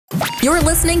You're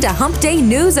listening to Hump Day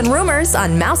News and Rumors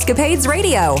on Mousecapades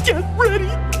Radio. Get ready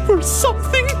for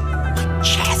something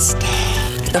majestic.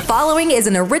 The following is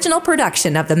an original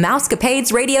production of the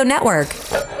Mousecapades Radio Network.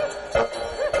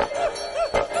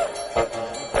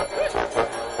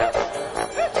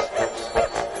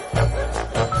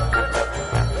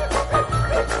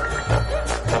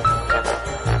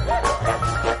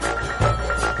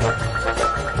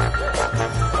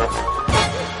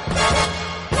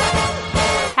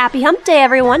 Happy Hump Day,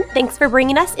 everyone. Thanks for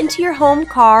bringing us into your home,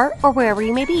 car, or wherever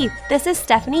you may be. This is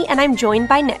Stephanie, and I'm joined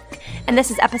by Nick. And this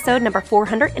is episode number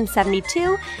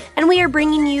 472, and we are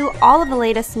bringing you all of the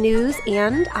latest news,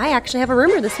 and I actually have a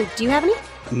rumor this week. Do you have any?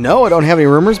 No, I don't have any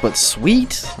rumors, but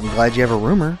sweet. I'm glad you have a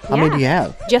rumor. How many do you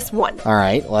have? Just one. All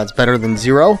right, well, that's better than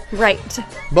zero. Right.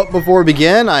 But before we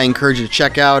begin, I encourage you to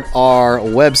check out our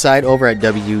website over at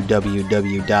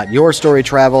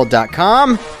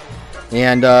www.yourstorytravel.com.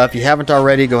 And if you haven't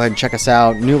already, go ahead and check us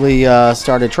out. Newly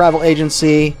started travel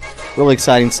agency. Really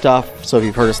exciting stuff. So if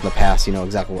you've heard us in the past, you know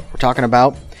exactly what we're talking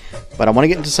about. But I want to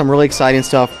get into some really exciting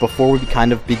stuff before we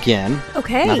kind of begin.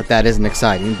 Okay. Not that isn't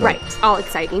exciting. But Right. All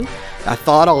exciting. I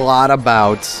thought a lot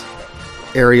about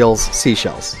Ariel's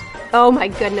seashells. Oh, my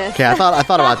goodness. Okay, I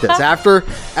thought about this. After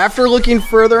looking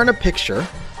further in a picture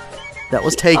that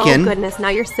was taken Oh, goodness. Now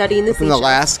you're studying the in the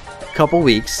last couple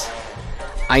weeks,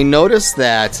 I noticed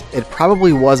that it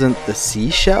probably wasn't the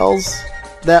seashells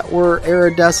that were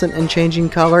iridescent and changing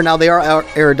color. Now, they are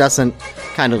iridescent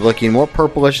kind of looking, more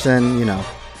purplish than, you know.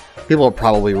 People are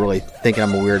probably really thinking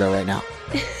I'm a weirdo right now.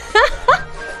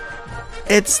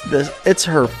 It's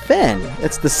her fin.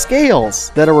 It's the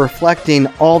scales that are reflecting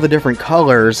all the different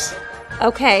colors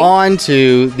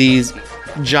onto these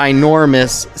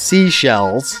ginormous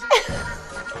seashells.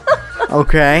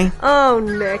 Okay? Oh,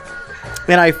 Nick.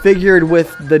 And I figured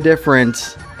with the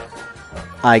different,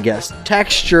 I guess,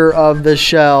 texture of the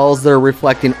shells, they're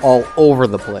reflecting all over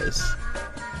the place.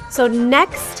 So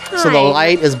next time... So the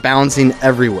light is bouncing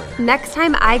everywhere. Next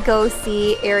time I go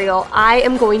see Ariel, I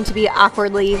am going to be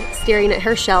awkwardly staring at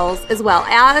her shells, as well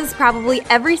as probably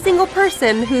every single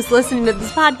person who's listening to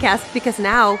this podcast, because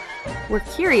now we're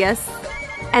curious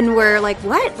and we're like,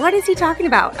 what? What is he talking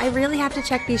about? I really have to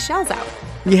check these shells out.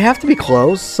 You have to be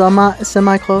close,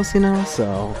 semi-close, you know,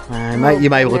 so you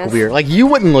might look weird. Like, you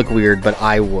wouldn't look weird, but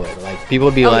I would. Like, people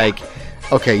would be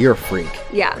okay, you're a freak.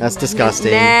 Yeah. That's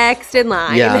disgusting. Next in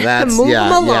line. Yeah, that's, Move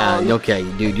them along. yeah, okay,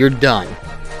 dude, you're done.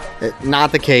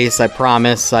 Not the case, I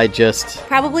promise, I just...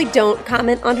 Probably don't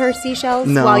comment on her seashells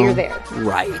No. while you're there.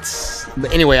 Right.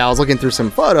 But anyway, I was looking through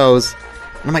some photos,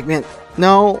 and I'm like, man,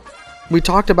 no, we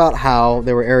talked about how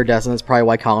they were iridescent. That's probably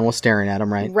why Colin was staring at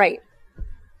them, right? Right.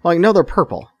 Like, no, they're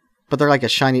purple, but they're like a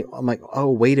shiny... I'm like,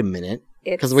 oh, wait a minute.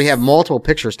 Because we have multiple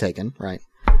pictures taken, right?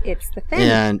 It's the thing.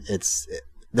 And it's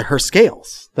her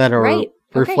scales that are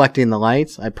reflecting the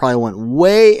lights. I probably went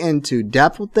way into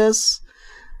depth with this,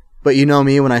 but you know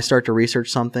me, when I start to research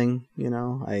something, you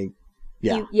know,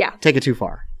 take it too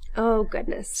far. Oh,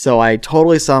 goodness. So I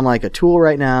totally sound like a tool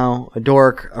right now, a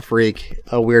dork, a freak,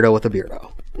 a weirdo with a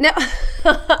beardo. No,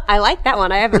 I like that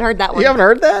one. I haven't heard that one. You haven't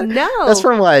heard that? No. That's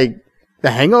from like The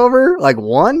Hangover, like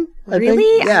one. I really?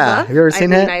 think. Yeah. Have you ever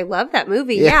seen it? I love that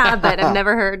movie. Yeah. Yeah, but I've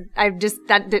never heard.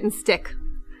 That didn't stick.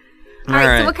 All right.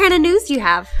 right. So what kind of news do you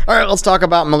have? All right. Let's talk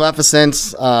about Maleficent.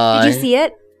 Did you see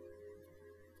it?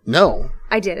 No.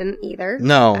 I didn't either.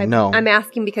 No. I'm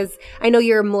asking because I know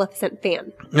you're a Maleficent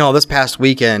fan. No, this past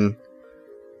weekend,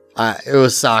 it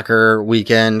was soccer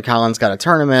weekend. Colin's got a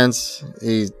tournament.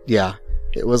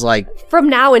 It was like... From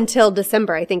now until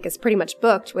December, I think, is pretty much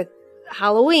booked with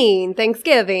Halloween,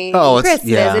 Thanksgiving, Christmas.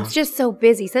 Yeah. It's just so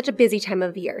busy. Such a busy time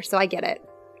of year. So I get it.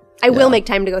 I will make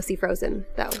time to go see Frozen,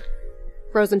 though.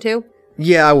 Frozen 2?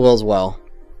 Yeah, I will as well.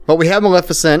 But we have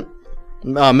Maleficent,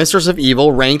 Mistress of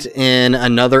Evil, ranked in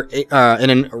another,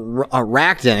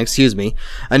 racked in,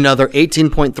 another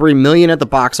 18.3 million at the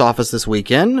box office this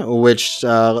weekend, which,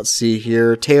 let's see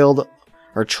here, trailed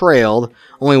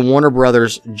only Warner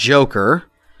Brothers' Joker.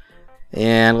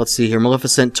 And let's see here,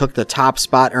 Maleficent took the top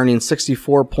spot, earning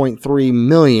 64.3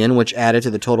 million, which added to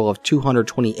the total of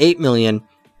 228 million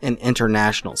in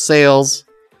international sales.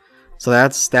 So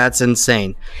that's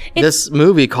insane. This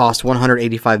movie cost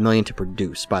 185 million to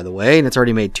produce, by the way, and it's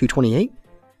already made 228.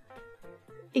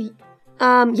 It's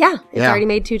already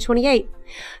made 228.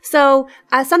 So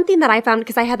something that I found,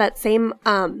 because I had that same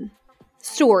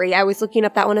story, I was looking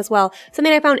up that one as well.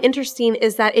 Something I found interesting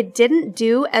is that it didn't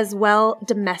do as well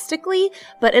domestically,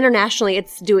 but internationally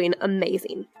it's doing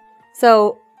amazing.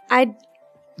 So a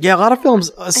lot of films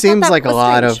seems like a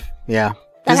lot strange. of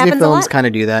Disney films kind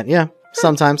of do that. Yeah.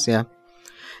 Sometimes, yeah.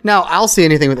 Now, I'll see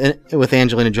anything with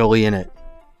Angelina Jolie in it.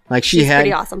 Like she's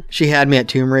pretty awesome. She had me at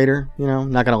Tomb Raider,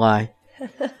 not gonna lie.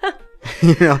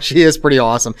 She is pretty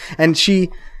awesome. And she's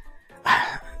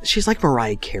like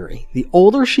Mariah Carey. The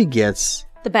older she gets,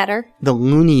 The better. the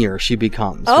loonier she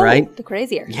becomes, right? The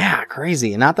crazier. Yeah,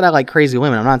 crazy. Not that I like crazy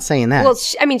women. I'm not saying that. Well,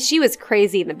 she was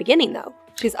crazy in the beginning, though.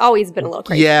 She's always been a little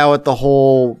crazy. Yeah, with the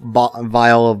whole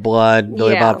vial of blood,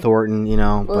 Billy Yeah. Bob Thornton,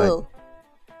 but Ugh.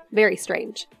 Very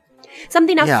strange.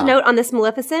 Something else Yeah. to note on this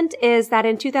Maleficent is that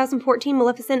in 2014,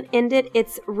 Maleficent ended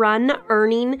its run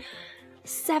earning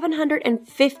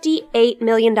 $758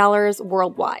 million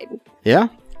worldwide. yeah,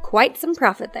 Quite some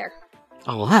profit there.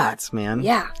 a lot, man.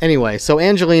 Yeah. Anyway, so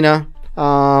Angelina,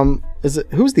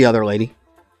 who's the other lady?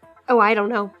 Oh, I don't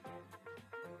know.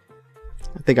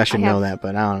 I think I should I know have- that,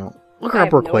 but I don't know. Look I her up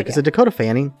have real no quick. idea. Is it Dakota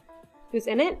Fanning? Who's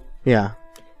in it? Yeah.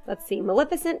 Let's see.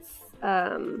 Maleficent's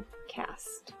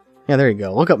cast. Yeah, there you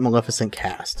go. Look up Maleficent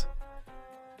cast.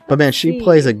 But man, she see.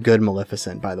 plays a good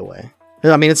Maleficent, by the way.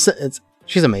 I mean,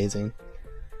 she's amazing.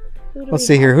 Who do Let's we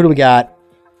see here. have? Who do we got?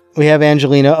 We have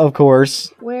Angelina, of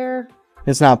course. Where?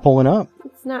 It's not pulling up.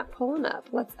 It's not pulling up.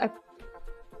 Let's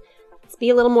be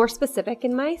a little more specific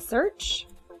in my search.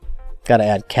 Got to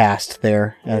add cast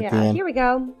there at the Yeah, end. here we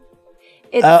go.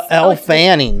 It's Elle it's-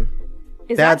 Fanning.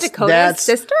 Is that's- that Dakota's that's-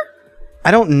 sister? I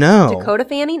don't know. Dakota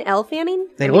Fanning? Elle Fanning?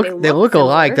 They I mean, look similar.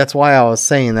 alike. That's why I was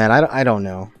saying that. I don't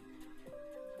know.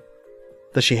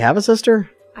 Does she have a sister?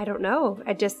 I don't know.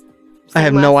 I same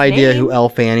have no last idea name. who Elle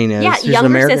Fanning is. Yeah, She's an younger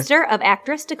American. sister of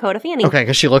actress Dakota Fanning. Okay,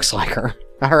 because she looks like her.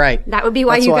 All right. That would be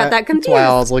why That's you got that confused. That's why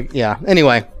I was like, yeah.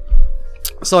 Anyway,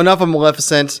 so enough of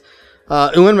Maleficent.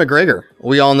 Ewan McGregor.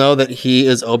 We all know that he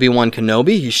is Obi-Wan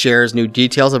Kenobi. He shares new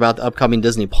details about the upcoming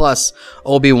Disney Plus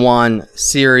Obi-Wan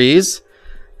series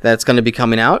that's going to be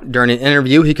coming out. During an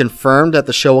interview, he confirmed that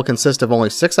the show will consist of only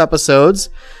 6 episodes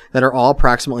that are all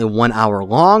approximately 1 hour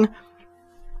long.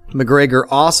 McGregor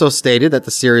also stated that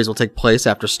the series will take place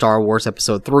after Star Wars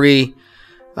Episode 3,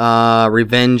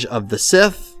 Revenge of the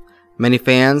Sith. Many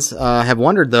fans have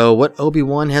wondered, though, what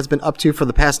Obi-Wan has been up to for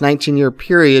the past 19-year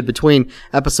period between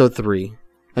Episode 3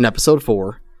 and Episode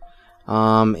 4.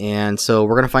 And so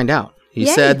we're going to find out. He Yay.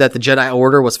 said that the Jedi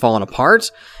Order was falling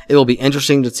apart. It will be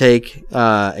interesting to take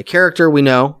a character we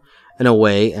know in a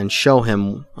way and show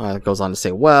him. It goes on to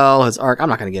say, well, his arc. I'm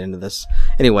not going to get into this.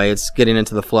 Anyway, it's getting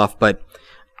into the fluff, but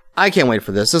I can't wait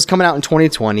for this. This is coming out in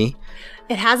 2020.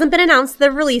 It hasn't been announced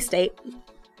the release date.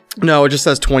 No, it just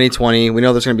says 2020. We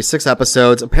know there's going to be 6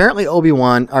 episodes. Apparently,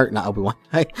 Ewan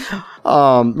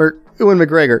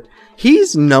McGregor,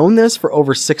 he's known this for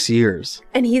over 6 years.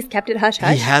 And he's kept it hush He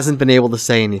hush. hasn't been able to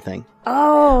say anything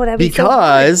Oh, that'd be so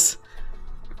hard. because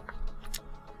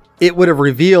it would have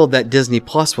revealed that Disney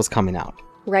Plus was coming out.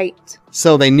 Right.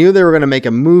 So they knew they were going to make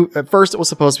a movie. At first, it was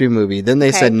supposed to be a movie. Then they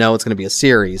Okay. said, no, it's going to be a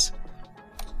series.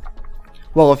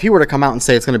 Well, if he were to come out and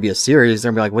say it's going to be a series,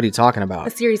 they're going to be like, what are you talking about?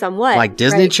 A series on what? Like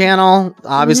Disney Right. Channel?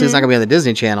 Obviously, it's not going to be on the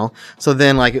Disney Channel. So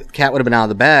then, like, Cat would have been out of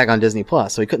the bag on Disney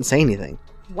Plus, so he couldn't say anything.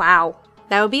 Wow.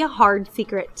 That would be a hard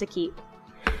secret to keep.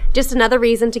 Just another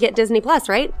reason to get Disney Plus,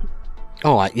 right?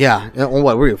 Oh, yeah.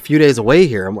 What, we're a few days away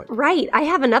here. Right. I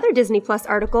have another Disney Plus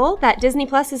article that Disney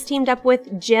Plus has teamed up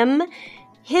with Jim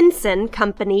Henson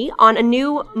Company on a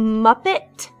new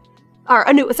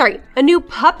a new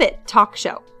puppet talk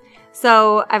show.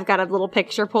 So I've got a little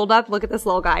picture pulled up. Look at this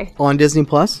little guy. On Disney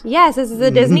Plus? Yes, this is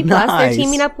a Disney Plus. They're Nice.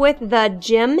 teaming up with the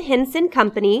Jim Henson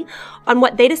Company on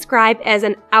what they describe as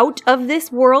an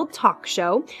out-of-this-world talk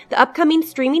show. The upcoming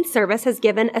streaming service has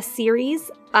given a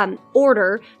series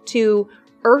order to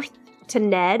Earth to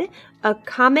Ned, a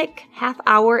comic half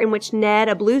hour in which Ned,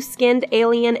 a blue-skinned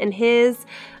alien, and his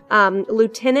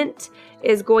lieutenant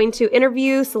is going to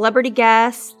interview celebrity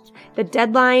guests. The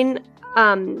deadline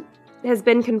has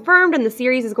been confirmed, and the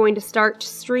series is going to start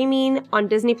streaming on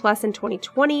Disney Plus in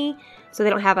 2020, so they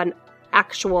don't have an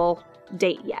actual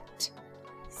date yet.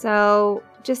 So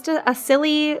just a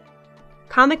silly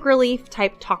comic relief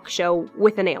type talk show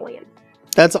with an alien.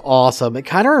 That's awesome. It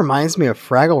kind of reminds me of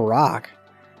Fraggle Rock.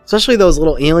 Especially those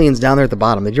little aliens down there at the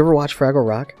bottom. Did you ever watch Fraggle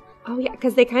Rock? Oh yeah,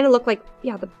 because they kind of look like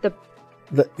the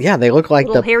They look like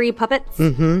little hairy puppets.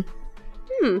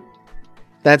 Mm-hmm.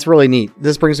 That's really neat.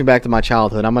 This brings me back to my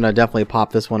childhood. I'm gonna definitely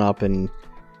pop this one up and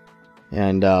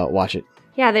watch it.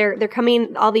 Yeah, they're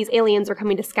coming. All these aliens are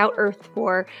coming to scout Earth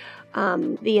for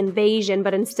the invasion,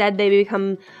 but instead they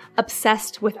become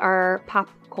obsessed with our pop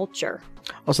culture.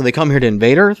 Oh, so they come here to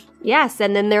invade Earth? Yes,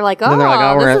 and then they're like, then they're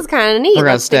like, oh, this is kind of neat. we're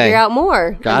gonna Let's stay. figure out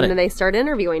more. Got and it. then they start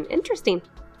interviewing. Interesting.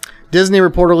 Disney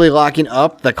reportedly locking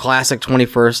up the classic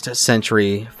 21st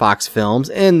century Fox films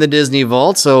in the Disney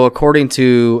Vault. So according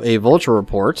to a Vulture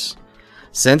report,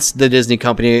 since the Disney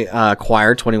company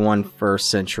acquired 21st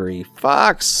Century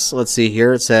Fox. Let's see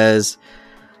here. It says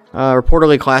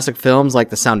reportedly classic films like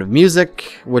The Sound of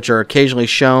Music, which are occasionally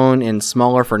shown in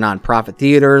smaller for nonprofit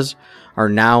theaters, are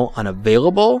now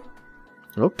unavailable.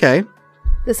 Okay.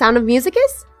 The Sound of Music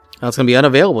is? That's going to be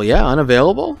unavailable. Yeah,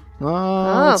 unavailable.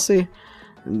 Let's see.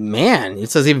 Man, it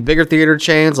says even bigger theater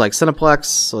chains like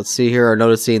Cineplex, let's see here, are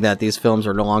noticing that these films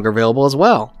are no longer available as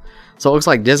well. So it looks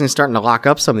like Disney's starting to lock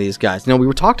up some of these guys. You know, we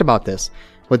were talked about this.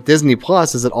 With Disney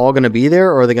Plus, is it all going to be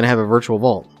there, or are they going to have a virtual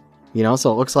vault? You know,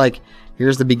 so it looks like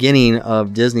here's the beginning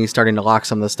of Disney starting to lock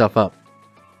some of this stuff up.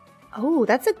 Oh,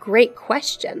 that's a great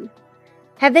question.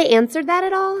 Have they answered that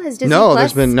at all? Has Disney No,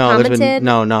 Plus there's been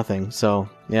nothing. So,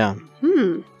 yeah.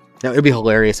 Now, it'd be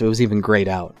hilarious if it was even grayed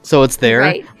out. So it's there,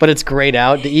 Right. but it's grayed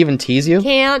out to even tease you.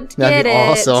 Can't That'd get be it.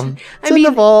 awesome. It's in the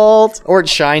vault. Or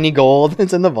it's shiny gold.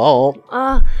 It's in the vault.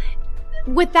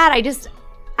 With that,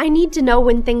 I need to know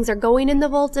when things are going in the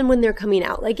vault and when they're coming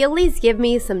out. Like, at least give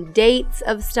me some dates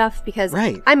of stuff, because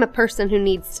Right. I'm a person who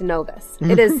needs to know this.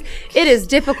 It is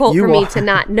difficult You for me are. to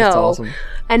not That's know awesome.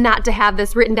 and not to have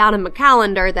this written down in my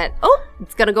calendar that,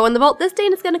 it's going to go in the vault this day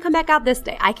and it's going to come back out this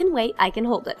day. I can wait. I can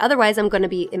hold it. Otherwise, I'm going to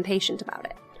be impatient about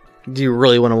it. Do you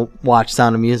really want to watch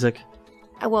Sound of Music?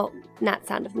 Well, not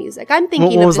Sound of Music. I'm thinking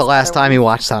When of was the this last other time you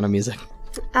watched Sound of Music?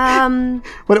 one.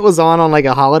 When it was on like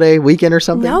a holiday weekend or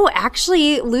something? No,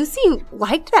 actually, Lucy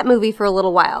liked that movie for a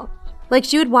little while. Like,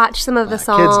 she would watch some of the Kids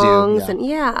songs, do,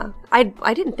 and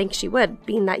I didn't think she would,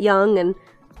 being that young, and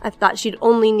I thought she'd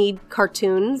only need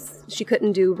cartoons. She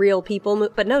couldn't do real people,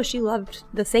 but no, she loved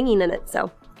the singing in it,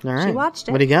 so All right. she watched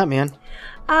it. What do you got, man?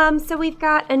 So we've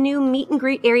got a new meet and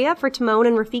greet area for Timon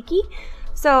and Rafiki.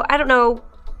 So I don't know,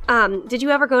 did you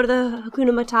ever go to the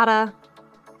Hakuna Matata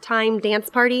time dance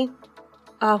party?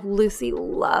 Oh, Lucy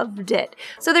loved it.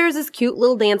 So there was this cute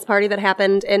little dance party that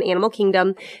happened in Animal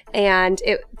Kingdom, and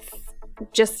it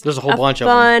just There's a whole bunch of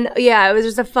them. Yeah, it was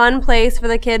just a fun place for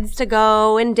the kids to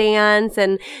go and dance,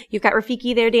 and you've got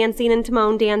Rafiki there dancing and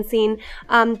Timon dancing.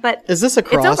 But Is this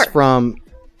across over. from...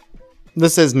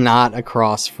 This is not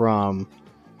across from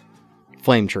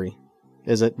Flame Tree,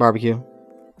 is it, Barbecue?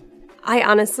 I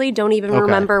honestly don't even Okay.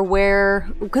 remember where,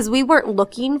 because we weren't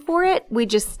looking for it. We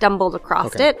just stumbled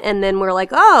across it, and then we're like,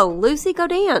 "Oh, Lucy, go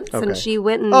dance!" Okay. And she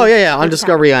went and Oh, yeah, on went to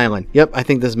Discovery Island. Yep, I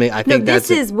think this may... I No, think this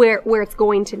that's is where it's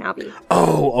going to now be.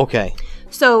 Oh, okay.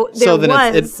 So there So then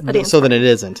was a dance. so then it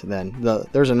isn't then.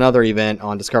 There's another event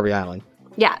on Discovery Island.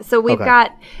 Yeah, so we've Okay.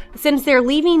 got, since they're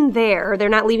leaving there, they're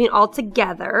not leaving all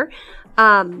together.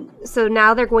 So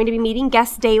now they're going to be meeting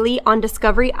guests daily on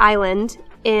Discovery Island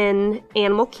in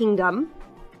Animal Kingdom.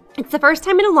 It's the first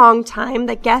time in a long time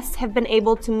that guests have been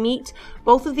able to meet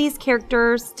both of these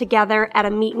characters together at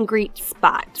a meet and greet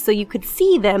spot. So you could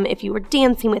see them if you were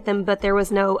dancing with them, but there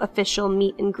was no official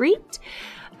meet and greet.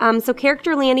 So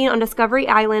Character Landing on Discovery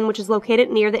Island, which is located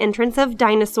near the entrance of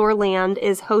Dinosaur Land,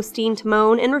 is hosting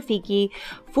Timon and Rafiki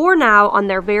for now on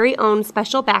their very own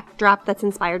special backdrop that's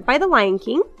inspired by The Lion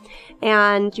King.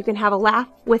 And you can have a laugh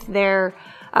with their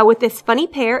with this funny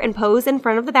pair and pose in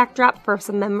front of the backdrop for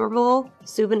some memorable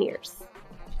souvenirs.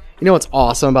 You know what's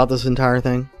awesome about this entire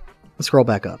thing? Let's scroll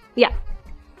back up. Yeah.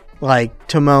 Like,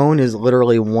 Timon is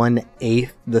literally 1/8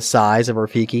 the size of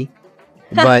Rafiki,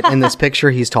 but in this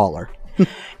picture, he's taller.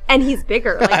 And he's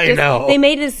bigger. Like, I know. They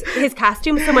made his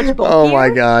costume so much bulkier. Oh my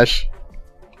gosh.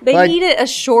 They Like, needed a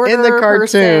shorter In the cartoon,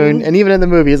 person. and even in the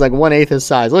movie, he's like 1/8 his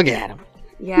size. Look at him.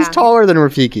 Yeah. He's taller than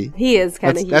Rafiki. He is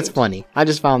kind of huge. That's funny. I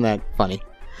just found that funny.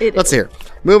 It Let's is. hear.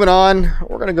 Moving on,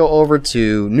 we're going to go over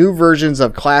to new versions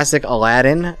of classic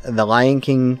Aladdin, the Lion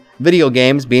King video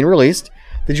games being released.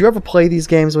 Did you ever play these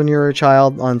games when you were a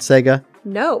child on Sega?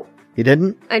 No. You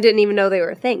didn't? I didn't even know they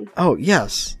were a thing. Oh,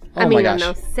 yes. Oh I mean, my I gosh.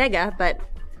 know Sega, but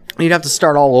You'd have to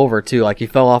start all over, too. Like, you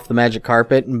fell off the magic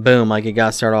carpet, and boom, like, you got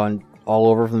to start on all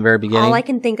over from the very beginning. all I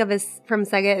can think of is from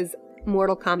Sega is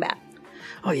Mortal Kombat.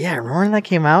 Oh, yeah. Remember when that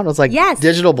came out? It was like Yes.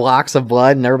 digital blocks of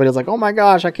blood, and everybody was like, oh my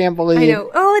gosh, I can't believe I know.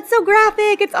 Oh, it's so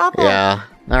graphic. It's awful. Yeah.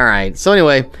 All right. So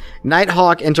anyway,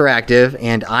 Nighthawk Interactive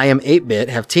and I Am 8-Bit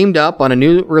have teamed up on a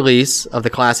new release of the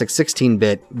classic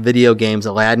 16-bit video games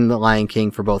Aladdin the Lion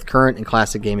King for both current and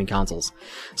classic gaming consoles.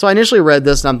 So I initially read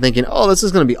this and I'm thinking, oh, this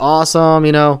is going to be awesome.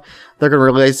 You know, they're going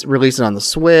to release it on the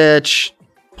Switch,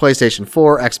 PlayStation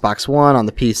 4, Xbox One, on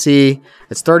the PC.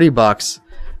 It's $30.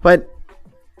 But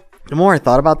the more I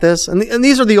thought about this, and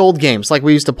these are the old games like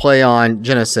we used to play on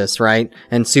Genesis, right?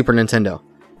 And Super Nintendo.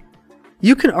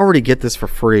 You can already get this for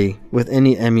free with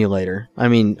any emulator. I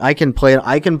mean, I can play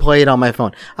it on my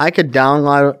phone. I could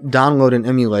download an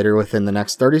emulator within the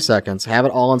next 30 seconds, have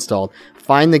it all installed,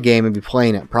 find the game, and be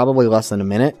playing it probably less than a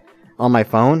minute on my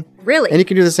phone. Really? And you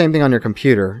can do the same thing on your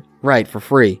computer, right, for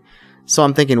free. So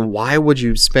I'm thinking, why would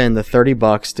you spend the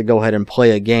 $30 to go ahead and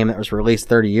play a game that was released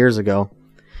 30 years ago?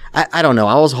 I don't know.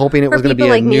 I was hoping it was going to be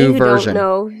a new version. For people like me who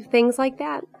don't know things like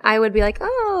that, I would be like,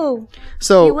 oh,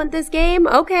 so you want this game?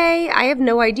 Okay. I have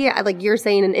no idea. Like you're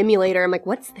saying an emulator. I'm like,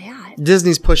 what's that?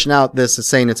 Disney's pushing out this as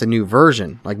saying it's a new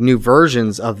version, like new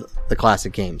versions of the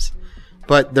classic games,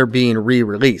 but they're being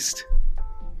re-released.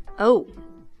 Oh.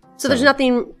 So there's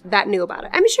nothing that new about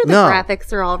it. I'm sure the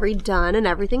graphics are all redone and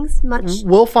everything's much...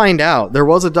 We'll find out. There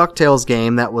was a DuckTales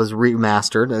game that was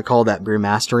remastered. They called that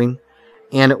remastering.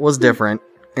 And it was different.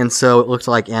 And so it looked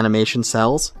like animation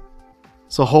cells.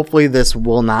 So hopefully this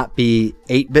will not be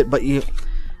 8-bit, but I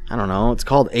don't know. It's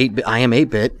called 8-bit. I am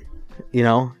 8-bit. You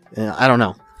know? I don't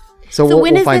know. So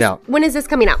we'll find out. When is this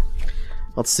coming out?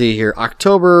 Let's see here.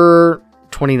 October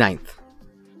 29th.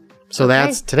 So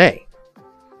that's today.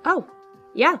 Oh.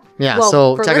 Yeah. Yeah, well,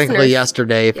 so technically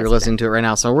yesterday if you're yesterday. listening to it right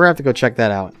now. So we're going to have to go check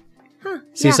that out.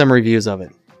 See yeah. some reviews of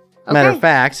it. Matter of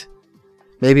fact,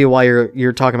 maybe while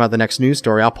you're talking about the next news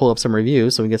story, I'll pull up some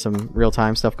reviews so we can get some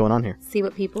real-time stuff going on here. See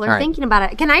what people are thinking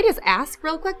about it. Can I just ask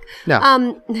real quick?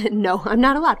 No. No, I'm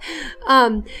not allowed.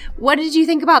 What did you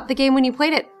think about the game when you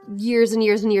played it years and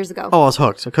years and years ago? Oh, I was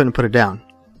hooked. I couldn't put it down.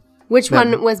 Which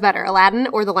one was better, Aladdin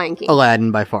or The Lion King?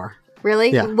 Aladdin by far.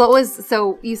 Really? Yeah.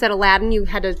 So you said Aladdin, you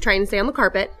had to try and stay on the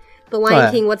carpet. The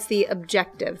Lion King, what's the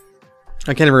objective?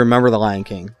 I can't even remember The Lion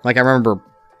King. Like, I remember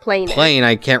playing.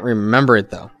 I can't remember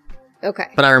it, though. Okay.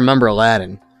 But I remember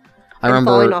Aladdin. I remember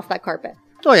falling off that carpet.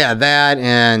 Oh, yeah, that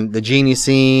and the genie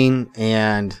scene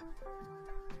and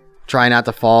try not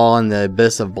to fall in the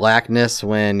abyss of blackness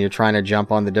when you're trying to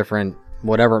jump on the different,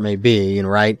 whatever it may be,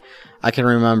 right? I can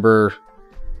remember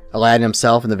Aladdin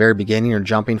himself in the very beginning, or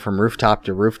jumping from rooftop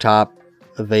to rooftop,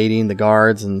 evading the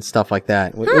guards and stuff like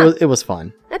that. It was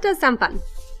fun. That does sound fun.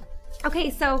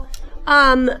 Okay, so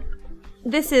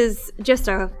this is just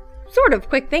a sort of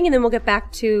quick thing, and then we'll get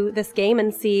back to this game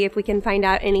and see if we can find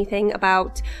out anything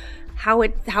about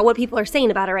what people are saying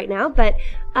about it right now. But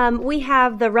we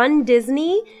have the Run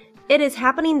Disney. It is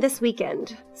happening this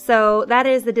weekend. So that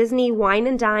is the Disney Wine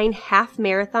and Dine Half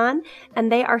Marathon,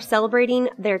 and they are celebrating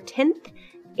their 10th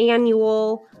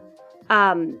annual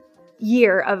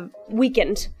year of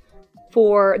weekend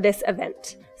for this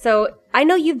event. So I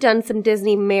know you've done some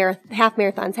Disney half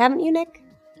marathons, haven't you, Nick?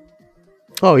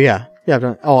 Oh, yeah. Yeah, I've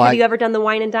done. Have you ever done the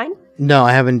Wine and Dine? No,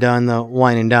 I haven't done the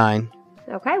Wine and Dine.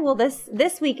 Okay, well, this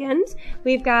weekend,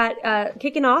 we've got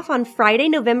kicking off on Friday,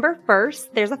 November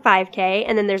 1st. There's a 5K,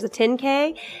 and then there's a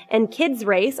 10K and kids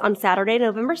race on Saturday,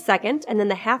 November 2nd, and then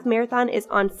the half marathon is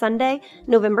on Sunday,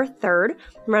 November 3rd.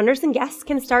 Runners and guests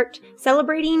can start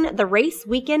celebrating the race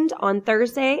weekend on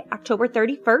Thursday, October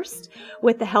 31st,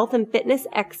 with the Health and Fitness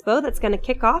Expo that's going to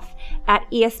kick off at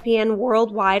ESPN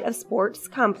Worldwide of Sports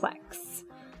Complex.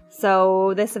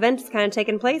 So this event is kind of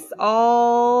taking place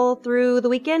all through the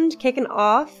weekend, kicking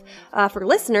off. For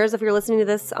listeners, if you're listening to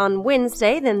this on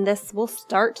Wednesday, then this will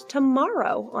start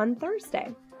tomorrow on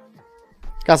Thursday.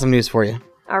 Got some news for you.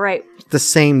 All right. It's the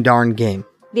same darn game.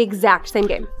 The exact same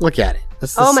game. Look at it.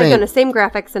 It's the oh my same, goodness, same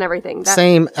graphics and everything. That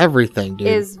same everything,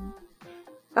 dude.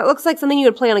 That looks like something you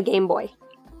would play on a Game Boy.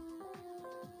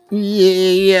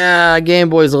 Yeah, Game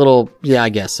Boy's a little... Yeah, I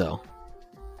guess so.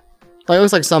 Like, it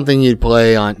looks like something you'd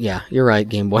play on... Yeah, you're right,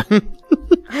 Game Boy. I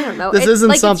don't know. This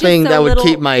isn't something that would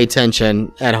keep my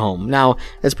attention at home. Now,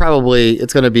 it's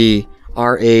going to be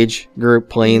our age group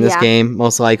playing this game,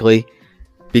 most likely,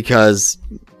 because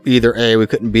either A, we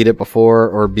couldn't beat it before,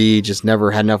 or B, just never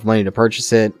had enough money to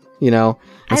purchase it, and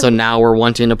so now we're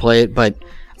wanting to play it, but...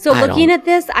 So looking at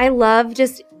this, I love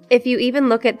just... If you even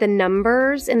look at the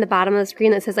numbers in the bottom of the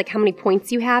screen that says like how many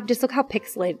points you have, just look how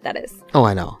pixelated that is. Oh,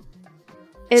 I know.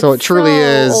 So it truly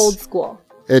is old school.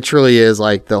 It truly is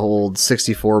like the old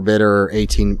 64-bit or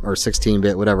 18 or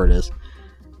 16-bit, whatever it is,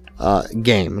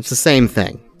 game. It's the same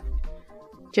thing.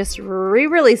 Just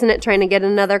re-releasing it, trying to get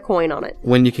another coin on it.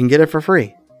 When you can get it for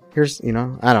free. Here's, I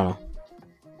don't know.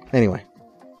 Anyway,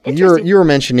 you were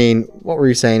mentioning, what were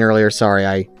you saying earlier? Sorry,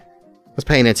 I was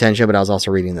paying attention, but I was also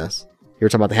reading this. You were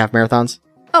talking about the half marathons?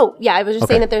 Oh, yeah, I was just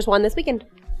saying that there's one this weekend.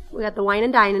 We got the Wine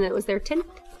and Dine, and it was their 10th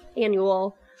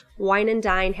annual Wine and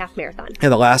Dine half marathon. Yeah,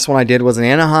 the last one I did was in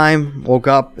Anaheim. Woke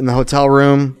up in the hotel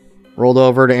room, rolled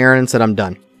over to Aaron and said, I'm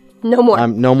done. No more.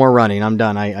 No more running. I'm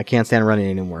done. I can't stand running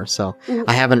anymore. So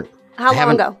I haven't. How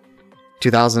long ago?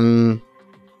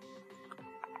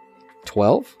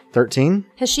 2012? 13?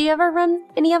 Has she ever run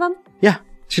any of them? Yeah.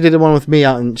 She did one with me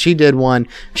out, and she did one.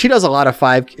 She does a lot of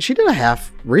she did a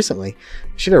half recently.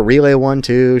 She did a relay one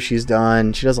too. She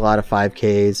does a lot of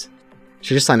 5Ks.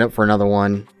 She just signed up for another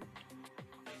one.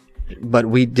 but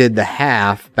we did the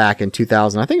half back in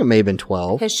 2000. I think it may have been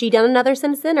 12. Has she done another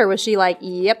since then, or was she like,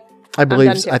 yep? I believe.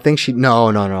 I'm done too? I think she.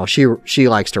 No. She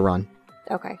likes to run.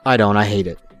 Okay. I don't. I hate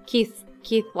it. Keith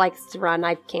likes to run.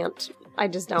 I can't. I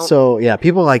just don't. So yeah,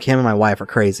 people like him and my wife are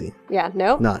crazy, yeah,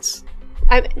 no. nuts.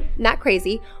 I'm not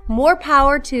crazy. More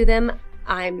power to them.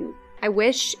 I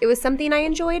wish it was something I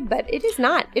enjoyed, but it is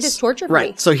not. It is torture for me.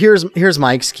 Right. So here's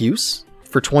my excuse.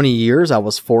 For 20 years, I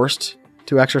was forced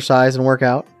to exercise and work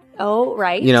out. Oh,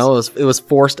 right. You know, it was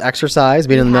forced exercise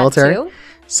being in the had military. to.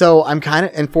 So I'm kind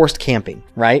of enforced camping,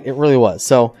 right? It really was.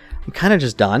 So I'm kind of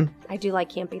just done. I do like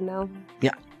camping though.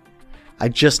 Yeah. I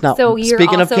just not. So you're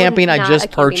Speaking of also camping, I not just a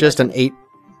camping purchased person. an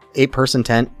eight person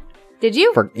tent. Did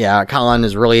you? Colin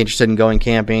is really interested in going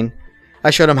camping. I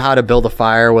showed him how to build a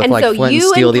fire with and like so flint and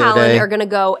you steel and the other Colin day. are gonna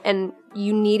go, and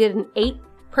you needed an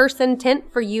 8-person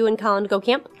tent for you and Colin to go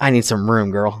camp. I need some room,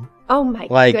 girl. Oh my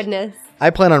Like, goodness. I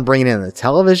plan on bringing in the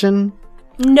television.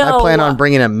 No. I plan on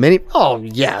bringing a mini. Oh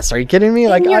yes, are you kidding me?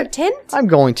 in your tent. I'm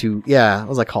going to. Yeah, what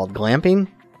was that called? Glamping?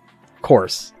 Of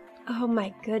course. Oh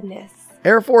my goodness.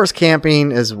 Air Force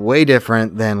camping is way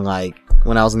different than like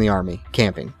when I was in the Army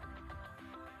camping.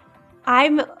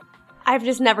 I've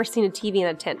just never seen a TV in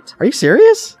a tent. Are you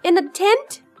serious? In a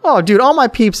tent? Oh, dude, all my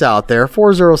peeps out there,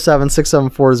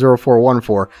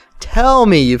 407-674-0414, tell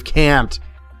me you've camped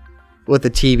with the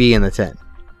TV in the tent.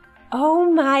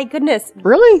 Oh my goodness.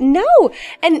 Really? No.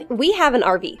 And we have an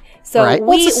RV. So Right.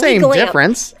 Well, it's the same glamp.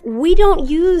 difference. We don't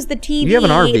use the TV You have an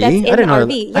RV? that's in I didn't the know.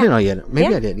 RV. I didn't know you had.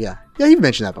 Maybe Yeah. I did. Yeah. Yeah, you've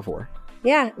mentioned that before.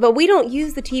 Yeah, but we don't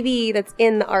use the TV that's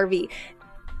in the RV.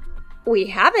 We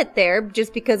have it there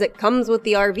just because it comes with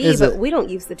the RV, Is but it we don't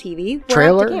use the TV. We're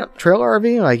out to camp. Trailer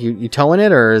RV? Like you towing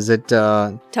it, or is it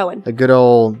Towing. a good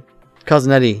old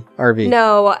Cousin Eddie RV?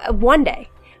 No, one day.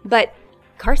 But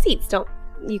car seats don't.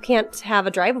 You can't have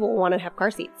a drivable one and have car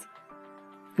seats.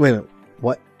 Wait a minute.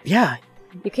 What? Yeah.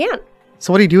 You can't.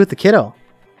 So what do you do with the kiddo?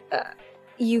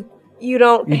 You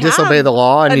don't. You have disobey the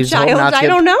law and a you just hope child. not to I get,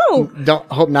 don't know.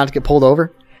 Don't hope not to get pulled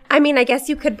over. I mean, I guess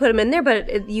you could put them in there,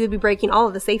 but you would be breaking all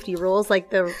of the safety rules, like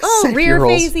the Safety rear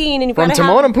rules. facing, and you've From got to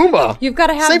Timon have and Pumbaa. you've got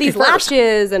to have Safety these first.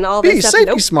 latches and all Be this stuff.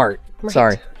 safety Nope. smart. Right.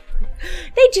 Sorry.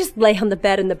 They just lay on the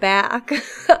bed in the back.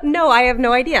 No, I have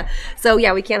no idea. So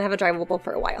yeah, we can't have a drivable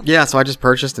for a while. Yeah, so I just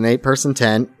purchased an 8-person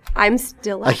tent, I'm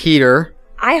still. a heater.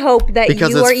 I hope that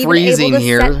Because you it's are even freezing able to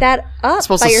here. set that up It's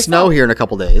supposed by to yourself. snow here in a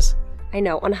couple days. I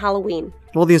know, on Halloween.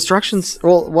 Well, the instructions,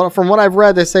 from what I've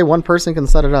read, they say one person can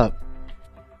set it up.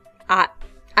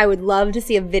 I would love to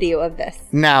see a video of this.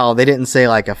 Now, they didn't say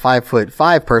like a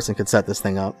 5'5" person could set this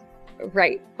thing up.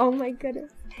 Right. Oh my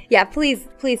goodness. Yeah, please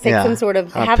take Yeah. some sort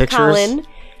of have Pictures? Colin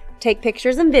take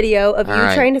pictures and video of All you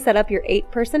right. trying to set up your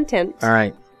 8-person tent. All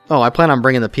right. Oh, I plan on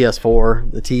bringing the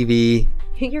PS4, the TV.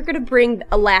 You're gonna bring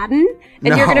Aladdin, and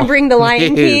No, you're gonna bring the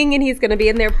Lion dude. King, and he's gonna be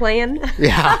in there playing.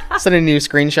 Yeah, sending you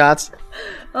screenshots.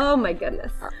 Oh my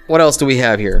goodness. What else do we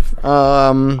have here?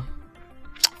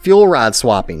 Fuel rod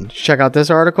swapping. Check out this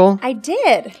article. I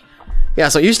did. Yeah,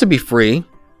 so it used to be free,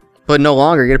 but no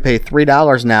longer. You're going to pay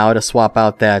 $3 now to swap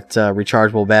out that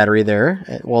rechargeable battery there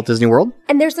at Walt Disney World.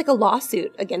 And there's like a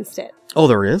lawsuit against it. Oh,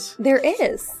 there is? There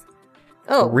is.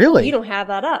 Oh, Really? You don't have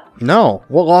that up. No.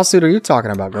 What lawsuit are you talking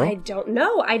about, girl? I don't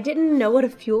know. I didn't know what a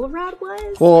fuel rod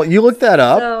was. Well, you looked that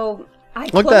up. So I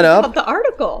Look closed that up. out the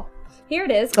article. Here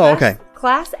it is. Oh, okay.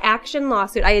 Class action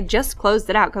lawsuit. I had just closed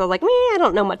it out because I was like, I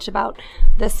don't know much about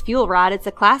this fuel rod. It's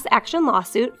a class action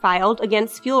lawsuit filed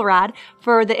against Fuel Rod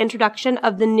for the introduction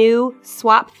of the new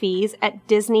swap fees at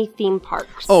Disney theme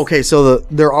parks. Oh, okay, so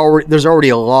there's already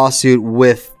a lawsuit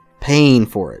with paying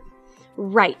for it.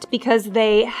 Right, because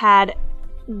they had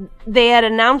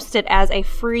announced it as a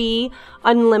free,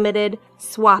 unlimited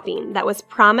swapping that was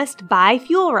promised by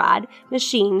Fuel Rod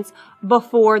machines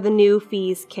before the new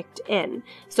fees kicked in.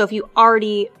 So if you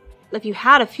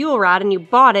had a Fuel Rod and you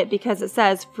bought it because it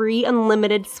says free,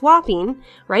 unlimited swapping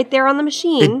right there on the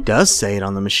machine, It does say it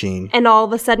on the machine. and all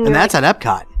of a sudden And you're that's like, at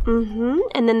Epcot.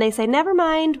 and then they say, never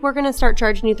mind, we're going to start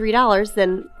charging you $3,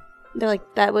 then they're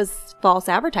like, that was false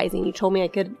advertising. You told me I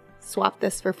could swap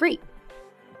this for free.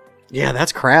 Yeah,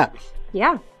 that's crap.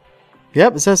 Yeah.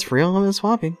 Yep, it says free unlimited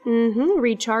swapping.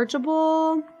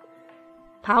 Rechargeable,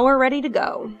 power ready to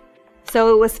go.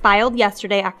 So it was filed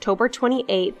yesterday, October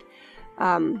 28th.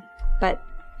 But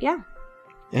yeah.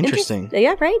 Interesting.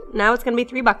 Yeah, right? Now it's going to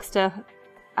be $3 to...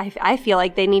 I feel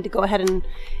like they need to go ahead and...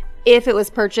 If it was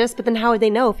purchased, but then how would they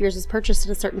know if yours was purchased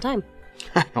at a certain time?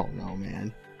 I don't know,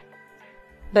 man.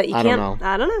 But you I can't... don't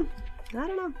know. I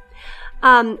don't know.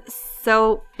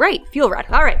 So, right, fuel rod.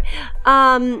 All right.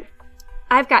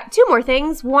 I've got two more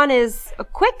things. One is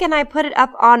quick, and I put it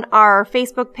up on our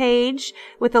Facebook page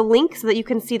with a link so that you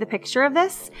can see the picture of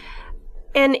this.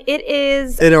 And it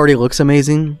is... It already looks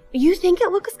amazing. You think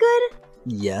it looks good?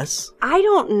 Yes. I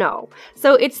don't know.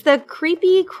 So it's the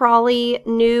creepy, crawly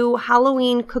new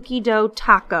Halloween cookie dough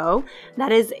taco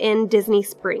that is in Disney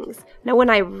Springs. Now, when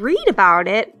I read about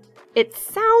it, it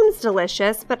sounds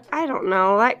delicious, but I don't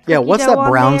know. What's that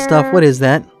brown stuff? What is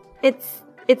that?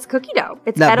 It's cookie dough.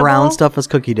 It's that edible. Brown stuff is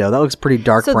cookie dough. That looks pretty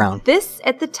dark So brown. This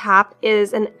at the top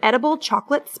is an edible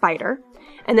chocolate spider,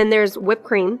 and then there's whipped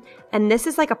cream, and this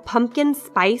is like a pumpkin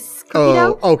spice cookie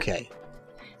dough. Okay.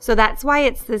 So that's why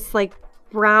it's this like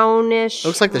brownish,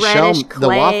 Looks like the shell, reddish the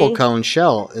clay. waffle cone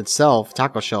shell itself,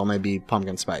 taco shell, may be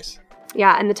pumpkin spice.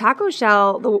 Yeah, and the taco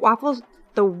shell, the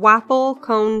waffle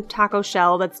cone taco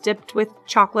shell that's dipped with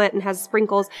chocolate and has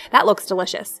sprinkles, that looks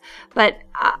delicious. But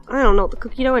I don't know, the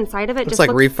cookie dough inside of it It's just like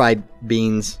looks... refried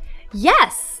beans.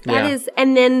 Yes, that Yeah. is.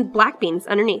 And then black beans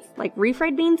underneath, like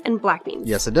refried beans and black beans.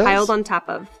 Yes, it does. Piled on top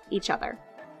of each other.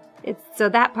 So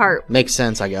that part, Makes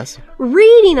sense, I guess.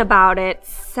 reading about it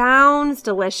sounds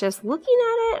delicious. Looking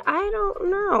at it, I don't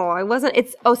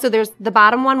know. So there's, the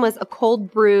bottom one was a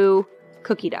cold brew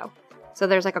cookie dough. So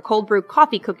there's like a cold brew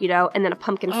coffee cookie dough and then a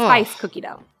pumpkin spice cookie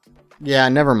dough. Yeah,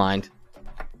 never mind.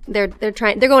 They're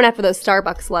going after those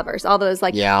Starbucks lovers. All those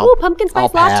like, Yeah, ooh, pumpkin spice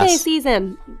I'll latte pass.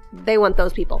 season. They want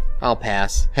those people. I'll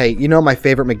pass. Hey, you know my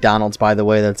favorite McDonald's, by the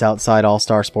way, that's outside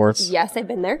All-Star Sports? Yes, I've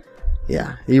been there.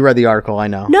 Yeah. You read the article, I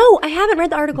know. No, I haven't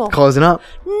read the article. Closing up.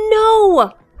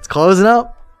 No. It's closing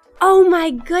up. Oh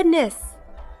my goodness.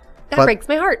 That breaks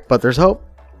my heart. But there's hope.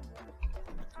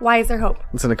 Why is there hope?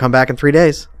 It's going to come back in 3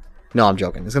 days. No, I'm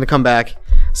joking. It's going to come back.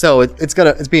 So it's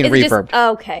being Is it just-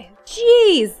 refurbed. okay.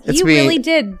 Jeez. You really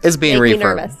did. It's being make me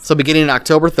refurbed. nervous. So beginning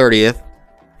October 30th,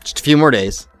 just a few more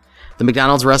days, the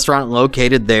McDonald's restaurant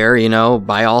located there,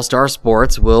 by All-Star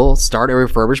Sports, will start a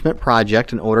refurbishment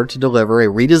project in order to deliver a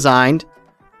redesigned,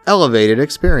 elevated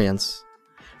experience.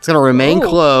 It's going to remain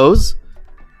closed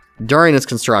during its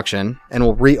construction and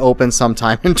will reopen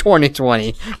sometime in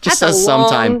 2020. Just says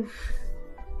sometime.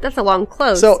 That's a long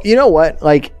close. So, you know what?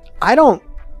 I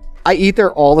eat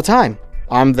there all the time.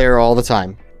 I'm there all the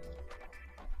time.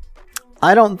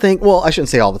 I shouldn't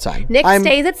say all the time. Nick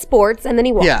stays at sports and then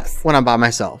he walks. Yeah, when I'm by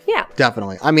myself. Yeah.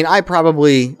 Definitely. I mean, I'm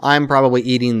probably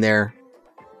eating there.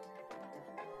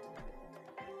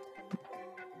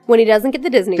 When he doesn't get the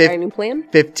Disney dining plan.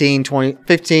 15, 20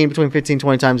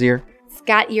 times a year. It's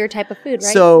got your type of food,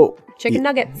 right? So. Chicken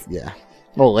nuggets. Yeah.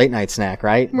 Well, late night snack,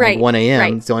 right? Right. Like 1 a.m.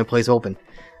 Right. It's the only place open.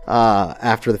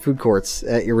 After the food courts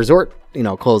at your resort,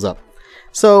 close up.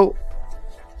 So.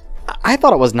 I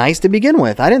thought it was nice to begin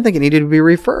with. I didn't think it needed to be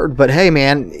refurbed, but hey,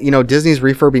 man, Disney's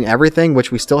refurbing everything,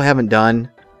 which we still haven't done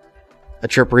a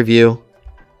trip review.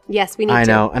 Yes, we need to. I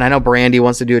know, and I know Brandy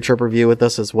wants to do a trip review with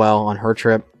us as well on her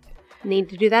trip. Need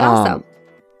to do that also.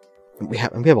 We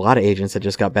have a lot of agents that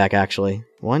just got back. Actually,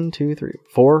 1, 2, 3,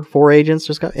 4 agents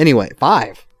just got. Anyway,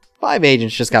 5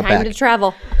 agents just got back. Time to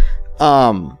travel.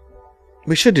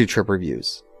 We should do trip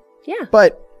reviews. Yeah.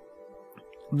 But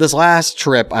this last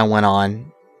trip I went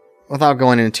on, without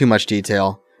going into too much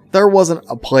detail, there wasn't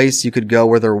a place you could go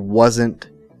where there wasn't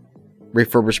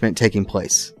refurbishment taking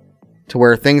place. To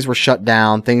where things were shut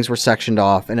down, things were sectioned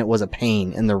off, and it was a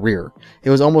pain in the rear. It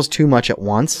was almost too much at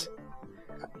once.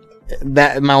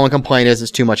 That my only complaint is it's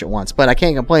too much at once. But I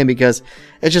can't complain because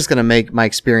it's just going to make my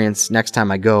experience next time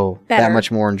I go better. that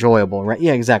much more enjoyable, right?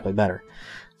 Yeah, exactly, better.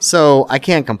 So I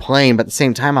can't complain, but at the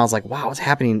same time I was like, wow, it's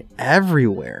happening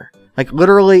everywhere. Like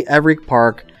literally every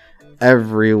park,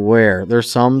 everywhere.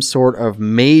 There's some sort of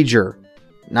major,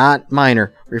 not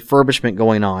minor, refurbishment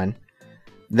going on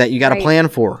that you got to plan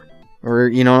for.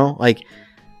 Or, like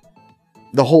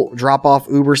the whole drop off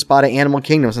Uber spot at Animal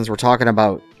Kingdom, since we're talking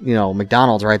about,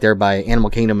 McDonald's right there by Animal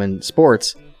Kingdom and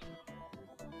Sports.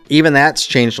 Even that's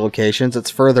changed locations. It's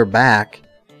further back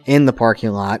in the parking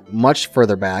lot, much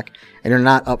further back, and you're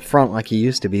not up front like you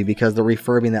used to be because they're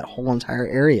refurbing that whole entire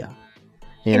area.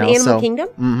 In Animal Kingdom?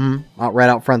 Mm-hmm. Right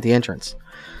out front, the entrance.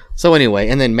 So anyway,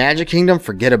 and then Magic Kingdom,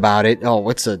 forget about it.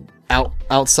 Oh,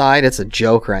 outside, it's a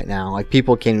joke right now. Like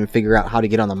people can't even figure out how to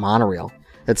get on the monorail.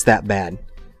 It's that bad.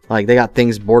 Like they got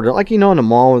things boarded, like in the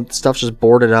mall, stuff's just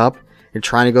boarded up. You're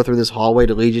trying to go through this hallway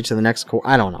to lead you to the next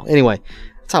I don't know. Anyway,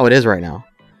 that's how it is right now.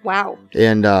 Wow.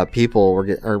 And people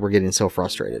were getting so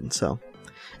frustrated. So,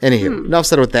 anywho, enough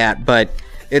said with that. But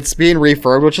it's being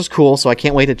refurbed, which is cool. So I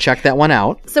can't wait to check that one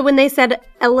out. So when they said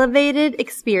elevated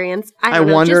experience, I don't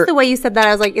know, wonder, just the way you said that,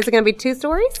 I was like, is it going to be 2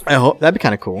 stories? I hope that'd be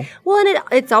kind of cool. Well, and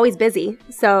it's always busy,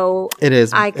 so it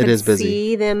is. I could busy.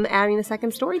 see them adding a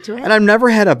second story to it. And I've never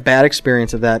had a bad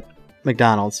experience of that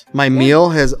McDonald's. My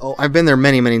meal I've been there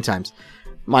many, many times.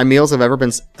 My meals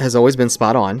has always been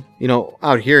spot on. You know,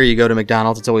 out here you go to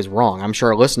McDonald's, it's always wrong. I'm sure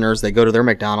our listeners, they go to their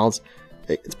McDonald's,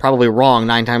 it's probably wrong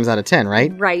 9 times out of 10,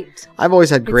 right? Right. I've always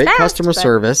had great fast, customer but-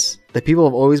 service. The people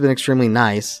have always been extremely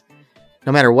nice,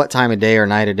 no matter what time of day or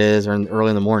night it is, or early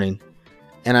in the morning.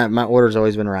 And my order's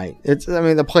always been right.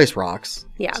 The place rocks.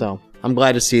 Yeah. So I'm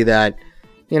glad to see that.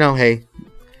 You know, hey,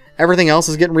 everything else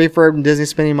is getting refurbed and Disney's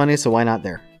spending money, so why not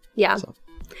there? Yeah. So.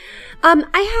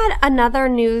 I had another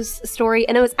news story,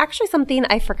 and it was actually something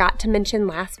I forgot to mention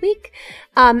last week.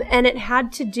 And it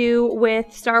had to do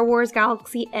with Star Wars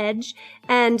Galaxy Edge.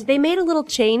 And they made a little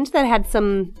change that had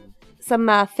some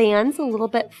fans a little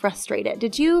bit frustrated.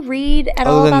 Did you read at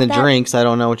all Other about than the that? drinks, I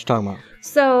don't know what you're talking about.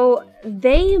 So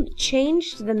they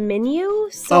changed the menu.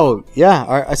 Oh,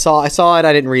 yeah. I saw it.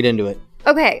 I didn't read into it.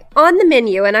 Okay, on the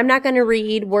menu, and I'm not going to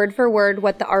read word for word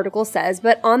what the article says,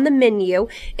 but on the menu,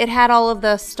 it had all of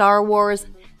the Star Wars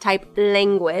type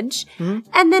language. Mm-hmm.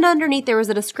 And then underneath, there was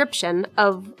a description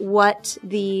of what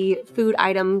the food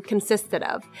item consisted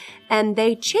of. And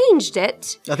they changed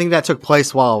it. I think that took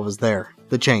place while I was there.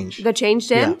 The change. The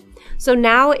changed in. Yeah. So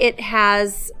now it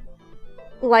has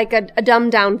like a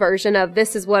dumbed down version of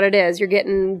this is what it is. You're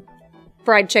getting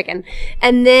fried chicken.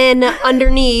 And then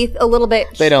underneath a little bit.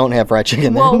 They don't have fried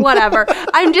chicken. Well, whatever.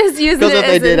 I'm just using Because it if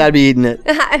they as did, I'd be eating it.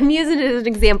 I'm using it as an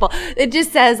example. It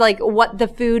just says like what the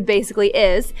food basically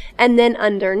is. And then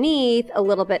underneath a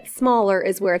little bit smaller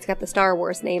is where it's got the Star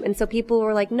Wars name. And so people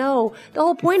were like, no, the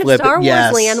whole point Flip of Star it. Wars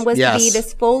Yes, Land was to be yes.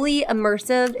 this fully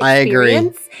immersive I agree.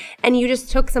 experience. And you just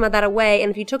took some of that away.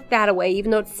 And if you took that away, even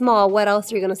though it's small, what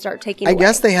else are you going to start taking I away?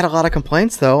 guess they had a lot of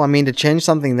complaints, though. I mean, to change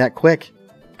something that quick.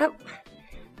 Oh,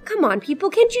 come on, people.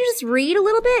 Can't you just read a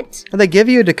little bit? They give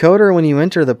you a decoder when you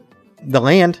enter the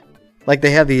land. Like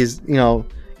they have these,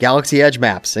 Galaxy Edge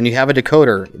maps, and you have a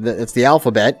decoder. It's the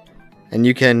alphabet, and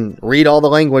you can read all the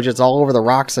language. It's all over the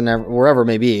rocks and wherever it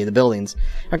may be, the buildings.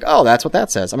 Like, oh, that's what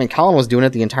that says. I mean, Colin was doing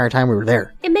it the entire time we were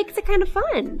there. It makes it kind of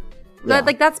fun. Yeah.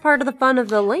 That's part of the fun of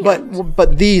the land.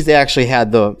 But these actually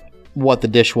had what the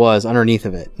dish was underneath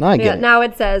of it. Now I get it. Now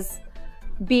it says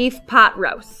beef pot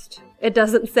roast. It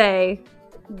doesn't say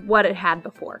what it had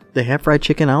before. They have fried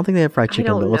chicken? I don't think they have fried chicken,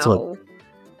 I don't but know. let's look.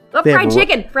 Oh, They have fried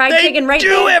chicken. Fried chicken right They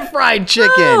there. do have fried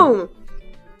chicken. Boom.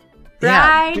 Yeah,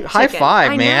 Fried dude, high chicken.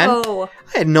 five, I man. know.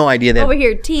 I had no idea that. Over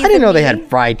here, I teasing didn't know they me. had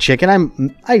fried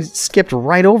chicken. I skipped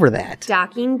right over that.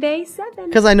 Docking Bay 7.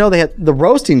 Because I know they had the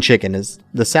roasting chicken is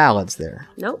the salads there.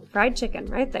 Nope, fried chicken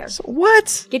right there. So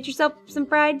what? Get yourself some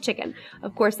fried chicken.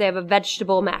 Of course, they have a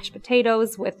vegetable mashed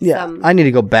potatoes with Yeah, some. I need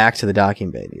to go back to the docking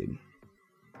bay, dude.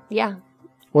 Yeah,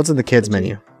 What's in the kids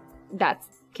menu? that's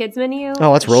kids menu.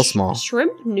 Oh, that's real small.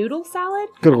 Shrimp noodle salad.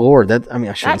 Good lord,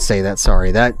 I shouldn't say that.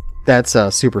 Sorry,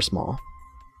 that's super small.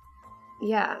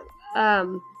 Yeah.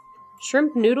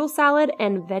 Shrimp noodle salad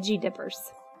and veggie dippers.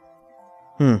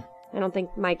 Hmm. I don't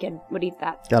think my kid would eat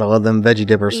that. Gotta love them veggie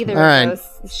dippers. Either All right. of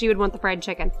those. She would want the fried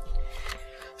chicken.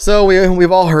 So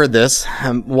we've all heard this.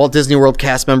 Walt Disney World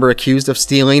cast member accused of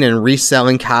stealing and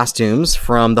reselling costumes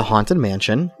from the Haunted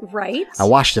Mansion. Right? I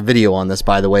watched a video on this,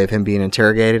 by the way, of him being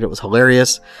interrogated. It was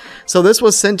hilarious. So this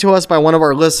was sent to us by one of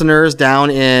our listeners down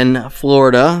in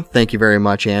Florida. Thank you very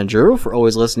much, Andrew, for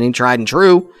always listening, tried and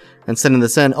true, and sending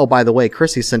this in. Oh, by the way,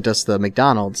 Chrissy sent us the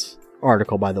McDonald's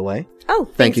article, by the way. Oh,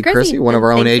 Thank thanks, you, Chrissy, one of And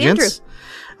our own thanks, agents.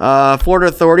 Florida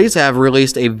authorities have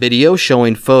released a video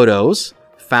showing photos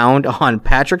found on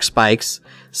Patrick Spike's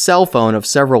cell phone of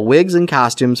several wigs and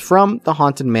costumes from the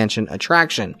Haunted Mansion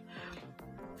attraction.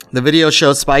 The video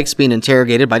shows Spikes being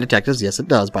interrogated by detectives. Yes, it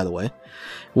does, by the way.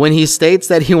 When he states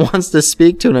that he wants to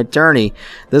speak to an attorney,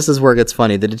 this is where it gets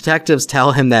funny. The detectives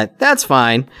tell him that that's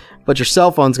fine, but your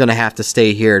cell phone's going to have to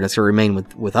stay here and it's going to remain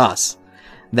with us.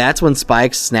 That's when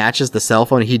Spikes snatches the cell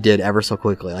phone. He did ever so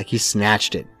quickly. Like, he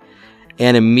snatched it.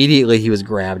 And immediately he was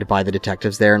grabbed by the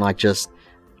detectives there and, like, just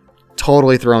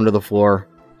totally thrown to the floor.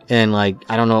 And, like,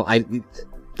 I don't know.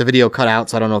 The video cut out,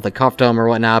 so I don't know if they cuffed him or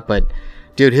whatnot. But,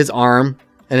 dude, his arm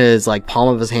and his, like,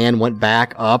 palm of his hand went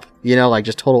back up, like,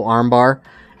 just total arm bar.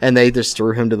 And they just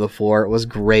threw him to the floor. It was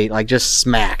great. Like, just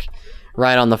smack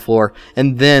right on the floor.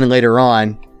 And then later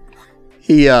on,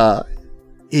 he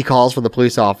calls for the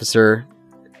police officer.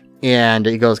 And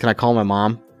he goes, "Can I call my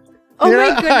mom?" Oh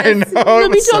my goodness. I know.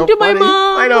 Let me talk to my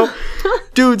mom. I know.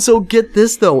 Dude, so get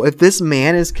this though. If this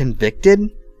man is convicted,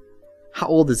 how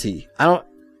old is he? I don't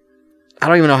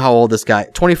even know how old this guy.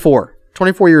 24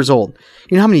 years old.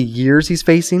 You know how many years he's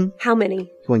facing? How many? You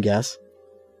want to guess?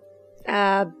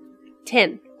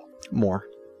 10. More.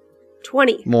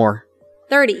 20. More.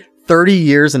 30. 30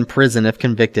 years in prison if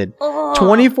convicted. Oh.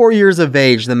 24 years of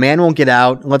age. The man won't get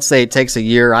out. Let's say it takes a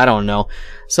year. I don't know.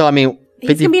 So, I mean,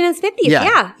 He's going to be in his 50s.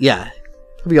 Yeah. Yeah.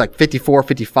 He'll be like 54,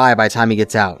 55 by the time he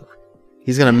gets out.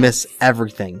 He's going to miss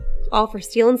everything. All for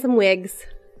stealing some wigs.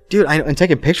 Dude, and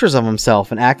taking pictures of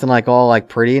himself and acting like all like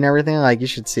pretty and everything. Like, you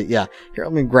should see. Yeah. Here,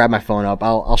 let me grab my phone up.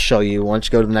 I'll show you. Why don't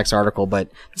you go to the next article?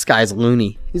 But this guy's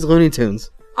loony. He's Looney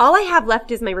Tunes. All I have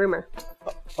left is my rumor.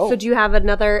 Oh. So do you have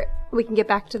another? We can get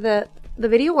back to the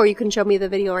video, or you can show me the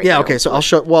video right now. Yeah, okay. So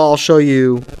I'll show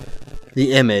you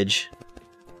the image.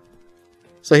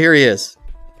 So here he is.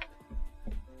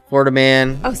 Florida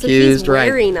man. Oh, so accused, he's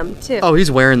wearing them too. Oh,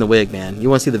 he's wearing the wig, man. You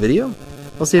want to see the video?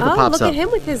 Let's see if it pops look up. at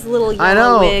him with his little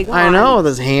yellow wig on. I know, with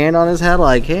his hand on his head,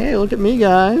 like, hey, look at me,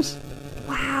 guys.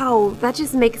 Wow, that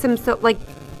just makes him so, like,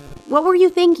 what were you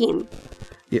thinking?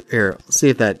 Here, let's see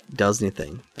if that does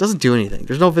anything. Doesn't do anything.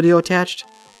 There's no video attached.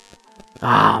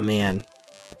 Ah, man.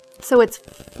 So it's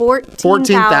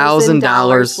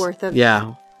 $14,000 worth of...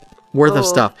 Yeah, worth of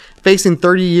stuff. Facing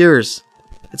 30 years.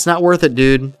 It's not worth it,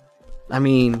 dude. I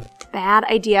mean... Bad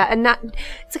idea. And not...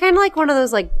 It's kind of like one of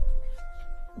those, like,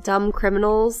 dumb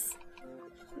criminals.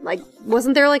 Like,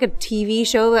 wasn't there, like, a TV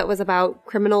show that was about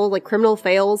criminal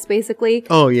fails, basically?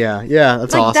 Oh, yeah. Yeah,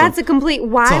 that's like, awesome. That's a complete...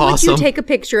 Why would you take a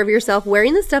picture of yourself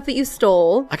wearing the stuff that you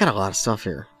stole? I got a lot of stuff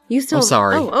here. You still... I'm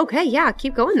sorry. Oh, okay. Yeah,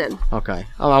 keep going then. Okay.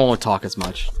 I won't talk as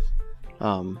much.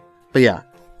 But yeah,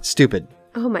 stupid.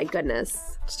 Oh, my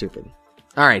goodness. Stupid.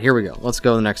 All right, here we go. Let's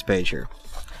go to the next page here.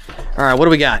 All right, what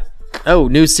do we got? Oh,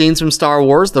 new scenes from Star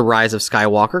Wars, The Rise of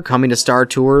Skywalker, coming to Star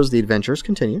Tours. The adventures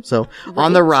continue. So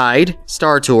on the ride,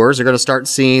 Star Tours, you're going to start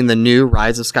seeing the new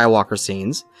Rise of Skywalker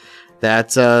scenes.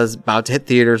 That's about to hit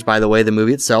theaters, by the way, the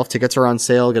movie itself. Tickets are on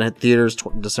sale. Going to hit theaters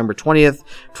December 20th,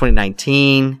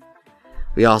 2019.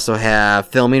 We also have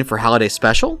filming for Holiday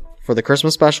Special, for the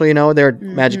Christmas special, you know, there at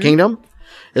Magic Kingdom.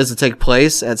 Is to take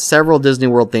place at several Disney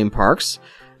World theme parks,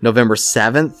 November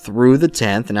 7th through the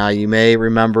 10th. Now, you may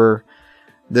remember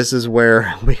this is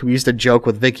where we used to joke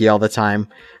with Vicky all the time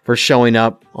for showing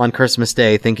up on Christmas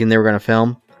Day thinking they were going to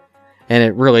film.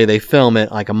 And they film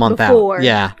it like a month before. out.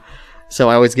 Yeah. So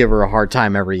I always give her a hard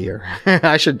time every year.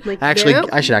 I should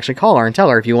actually call her and tell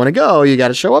her, if you want to go, you got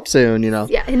to show up soon, you know.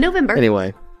 Yeah, in November.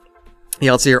 Anyway.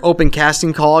 Yeah, let's see here. Open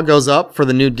casting call goes up for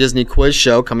the new Disney quiz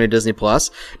show coming to Disney+.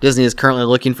 Disney is currently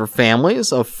looking for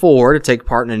families of 4 to take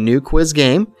part in a new quiz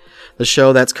game. The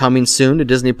show that's coming soon to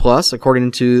Disney+,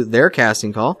 according to their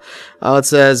casting call. It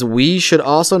says, we should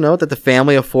also note that the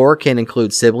family of 4 can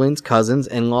include siblings, cousins,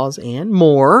 in-laws, and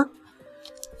more.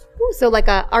 Ooh, so like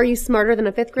Are You Smarter Than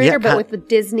a Fifth Grader, but with the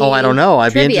Disney Oh, I don't know.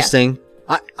 It'd trivia. be interesting.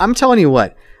 I'm telling you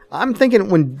what. I'm thinking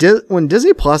when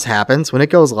Disney+ happens, when it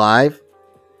goes live,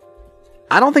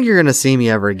 I don't think you're going to see me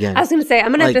ever again. I was going to say, I'm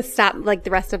going to have to stop like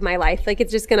the rest of my life. Like,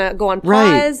 it's just going to go on pause.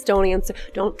 Right. Don't answer.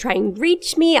 Don't try and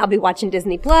reach me. I'll be watching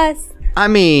Disney+. I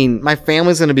mean, my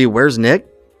family's going to be, where's Nick?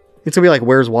 It's going to be like,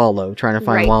 where's Waldo? Trying to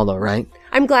find Waldo, right?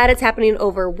 I'm glad it's happening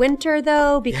over winter,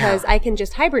 though, because I can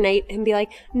just hibernate and be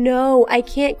like, no, I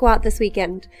can't go out this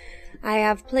weekend. I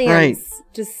have plans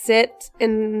to sit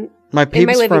in my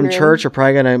peeps living from room. church are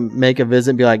probably going to make a visit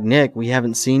and be like, Nick, we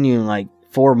haven't seen you in like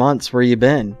 4 months. Where you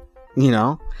been? You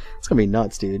know? It's going to be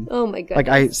nuts, dude. Oh, my goodness. Like,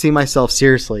 I see myself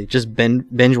seriously just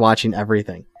binge watching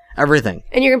everything. Everything.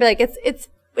 And you're going to be like,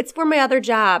 it's for my other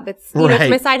job. It's, you know, it's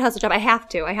my side hustle job. I have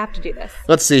to do this.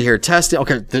 Let's see here. Testing.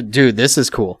 Okay, dude, this is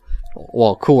cool.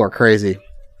 Well, cool or crazy.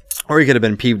 Or you could have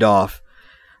been peeved off.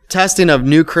 Testing of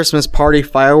new Christmas party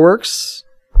fireworks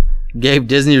gave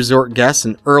Disney Resort guests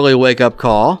an early wake-up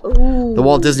call. Ooh. The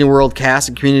Walt Disney World cast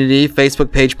and community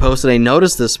Facebook page posted a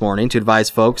notice this morning to advise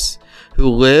folks who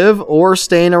live or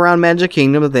staying around Magic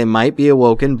Kingdom that they might be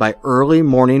awoken by early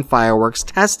morning fireworks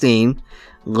testing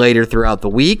later throughout the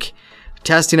week.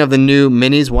 Testing of the new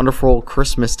Minnie's Wonderful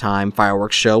Christmas Time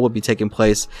fireworks show will be taking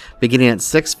place beginning at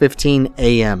 6:15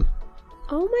 a.m.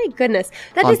 Oh my goodness.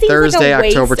 That on just seems Thursday, like a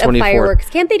waste October 24th. of fireworks.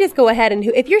 Can't they just go ahead and,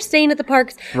 if you're staying at the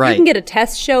parks, you can get a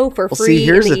test show for free. See,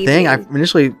 here's in the thing. I evening.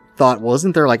 initially thought,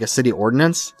 wasn't there like a city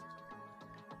ordinance?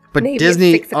 But Maybe at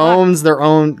Disney 6 o'clock. owns their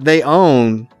own. They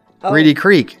own Reedy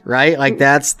Creek, right? Like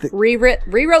that's rewrote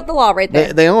the law right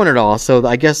there. they own it all. So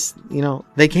I guess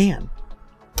they can.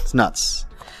 It's nuts.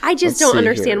 I just don't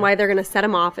understand why they're going to set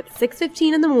them off at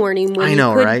 6:15 in the morning. When I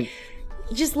know, you could right?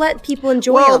 Just let people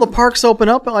enjoy Well, them. the parks open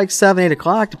up at like 7, 8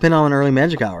 o'clock, depending on early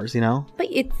magic hours. But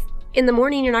it's in the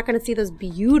morning. You're not going to see those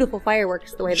beautiful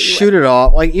fireworks the way that you Shoot it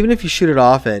off. Like even if you shoot it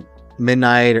off at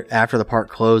midnight or after the park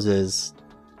closes,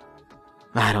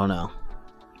 I don't know.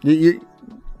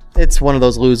 It's one of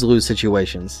those lose-lose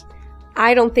situations.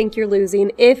 I don't think you're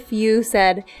losing. If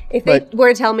they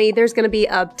were to tell me there's going to be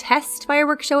a test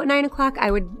fireworks show at 9 o'clock,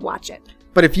 I would watch it.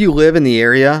 But if you live in the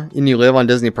area and you live on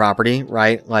Disney property,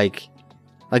 right? Like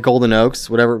Golden Oaks,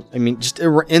 whatever. I mean, just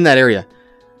in that area.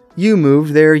 You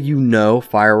move there,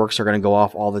 fireworks are going to go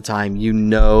off all the time. You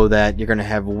know that you're going to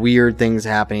have weird things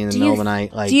happening in the middle of the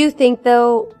night. Do you think,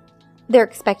 though, they're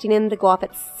expecting them to go off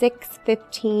at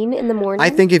 6:15 in the morning? I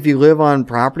think if you live on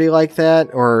property like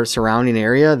that or surrounding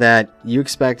area, that you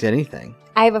expect anything.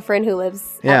 I have a friend who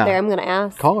lives out there. I'm going to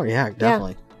ask. Call her, yeah,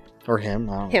 definitely. Or him.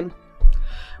 I don't know. Him.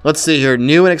 Let's see here.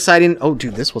 New and exciting. Oh,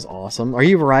 dude, this was awesome. Are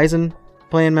you a Verizon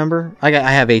plan member? I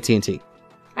have AT&T.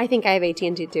 I think I have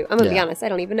AT&T too. I'm going to be honest. I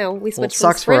don't even know. We switched it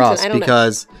sucks from for Sprint us and I don't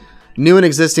because new and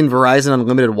existing Verizon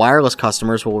Unlimited wireless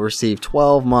customers will receive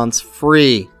 12 months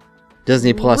free.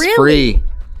 Disney Plus free.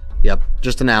 Yep,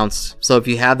 just announced. So if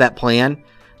you have that plan,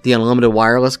 the unlimited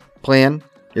wireless plan,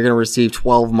 you're going to receive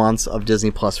 12 months of Disney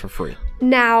Plus for free.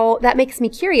 Now, that makes me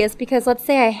curious because let's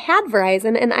say I had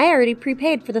Verizon and I already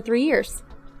prepaid for the 3 years.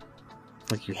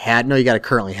 Like you had? No, you got to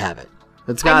currently have it.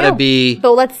 It's got to be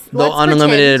the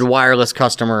unlimited pretend, wireless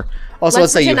customer. Also,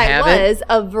 let's say you have it.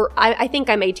 I think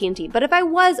I'm AT&T, but if I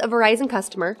was a Verizon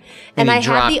customer and I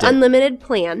had the unlimited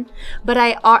plan, but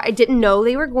I didn't know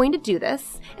they were going to do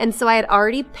this, and so I had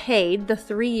already paid the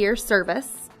 3-year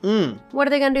service, what are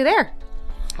they going to do there?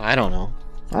 I don't know.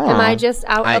 Am I just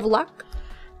out of luck?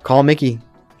 Call Mickey.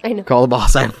 I know. Call the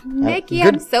boss. Mickey,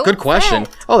 I'm so good upset. question.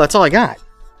 Oh, that's all I got.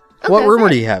 Okay, what rumor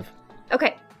do you have?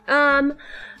 Okay.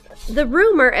 The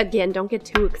rumor, again, don't get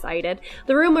too excited.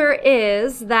 The rumor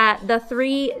is that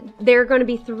there are going to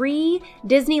be 3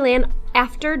 Disneyland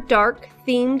After Dark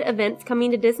themed events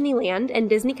coming to Disneyland and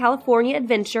Disney California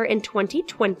Adventure in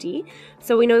 2020.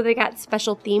 So we know they got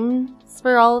special themes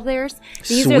for all of theirs.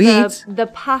 These Sweet. are the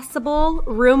possible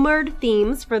rumored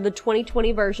themes for the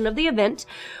 2020 version of the event.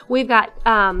 We've got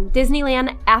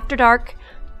Disneyland After Dark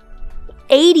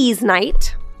 80s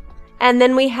Night. And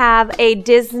then we have a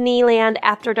Disneyland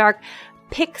After Dark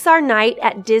Pixar Night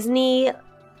at Disney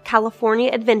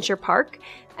California Adventure Park.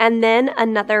 And then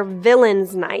another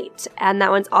Villains Night. And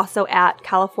that one's also at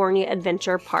California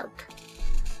Adventure Park.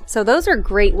 So those are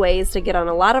great ways to get on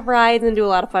a lot of rides and do a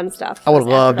lot of fun stuff. I would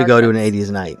love to go to an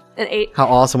 80s night. How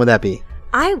awesome would that be?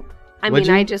 I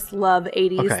just love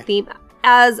 80s theme.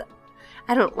 I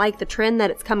don't like the trend that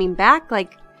it's coming back.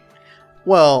 Like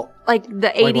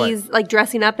the 80s, like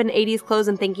dressing up in 80s clothes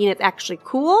and thinking it's actually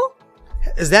cool.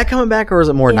 Is that coming back or is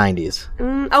it more 90s?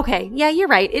 Okay. Yeah, you're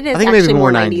right. It is actually maybe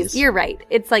more 90s. You're right.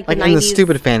 It's like the 90s. In the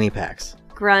stupid fanny packs.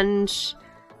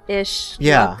 Grunge-ish.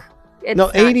 Yeah. It's no,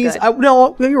 80s.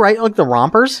 No, you're right. Like the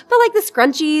rompers. But like the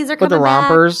scrunchies are coming back. With the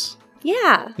rompers.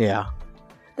 Yeah. Yeah.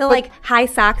 The like high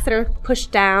socks that are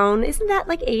pushed down. Isn't that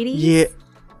like 80s? Yeah.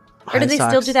 Or do they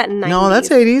still do that in 90s? No, that's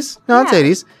 80s. No, that's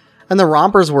 80s. And the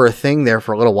rompers were a thing there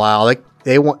for a little while. Like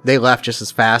they left just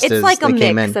as fast as they came in. It's like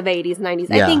a mix of 80s, 90s.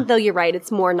 Yeah. I think though you're right.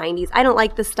 It's more 90s. I don't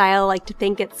like the style. Like to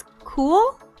think it's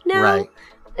cool now. Right.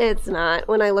 It's not.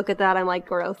 When I look at that, I'm like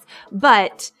gross.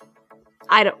 But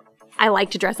I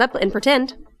like to dress up and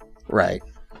pretend. Right.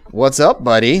 What's up,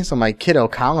 buddy? So my kiddo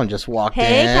Colin just walked in.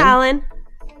 Hey, Colin.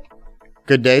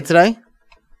 Good day today?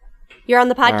 You're on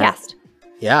the podcast. Right.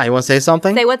 Yeah, you want to say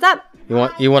something? Say what's up.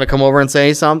 You want to come over and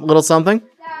say little something?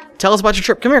 Tell us about your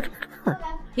trip. Come here.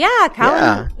 Yeah,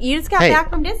 Colin, you just got back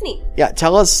from Disney. Yeah,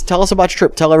 tell us about your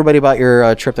trip. Tell everybody about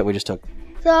your trip that we just took.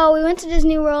 So we went to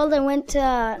Disney World and went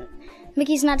to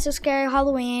Mickey's Not So Scary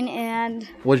Halloween and...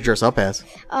 What did you dress up as?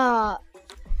 Poe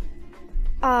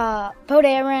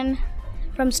Dameron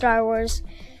from Star Wars,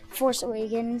 Force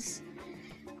Awakens,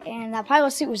 and that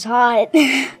pilot suit was hot.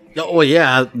 Oh, well,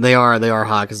 yeah, they are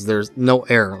hot because there's no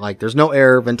air. Like, there's no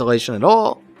air ventilation at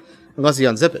all unless you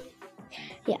unzip it.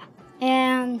 Yeah,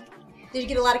 and... Did you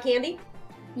get a lot of candy?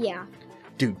 Yeah.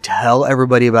 Dude, tell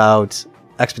everybody about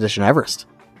Expedition Everest.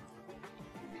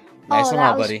 Nice and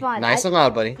loud, buddy. Fun. Nice and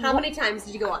loud, buddy. How many times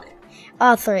did you go on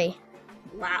it? 3.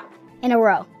 Wow. In a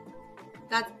row.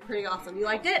 That's pretty awesome. You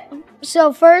liked it?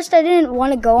 So first I didn't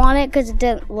want to go on it because it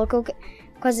didn't look okay.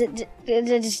 Because it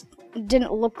just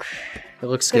didn't look... It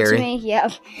looks good scary. To me. Yeah.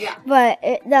 But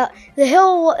the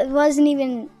hill wasn't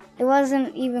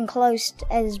even close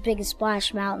to as big as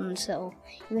Splash Mountain, so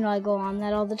even though I go on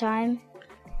that all the time.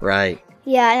 Right.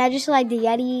 Yeah, and I just like the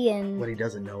Yeti and... What he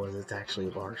doesn't know is it's actually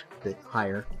large, a bit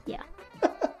higher. Yeah.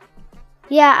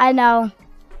 Yeah, I know.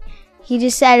 He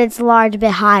just said it's large, a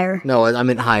bit higher. No, I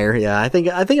meant higher. Yeah, I think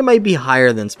it might be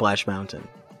higher than Splash Mountain.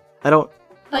 I don't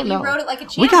know. You rode it like a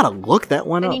champ. We gotta look that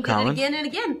one up, And you Colin. did it again and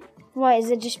again. What,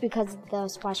 is it just because the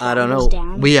Splash I Mountain don't was know.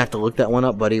 down? We have to look that one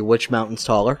up, buddy. Which mountain's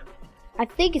taller? I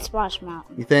think it's Splash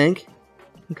Mountain. You think?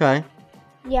 Okay.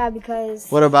 Yeah, because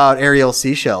What about aerial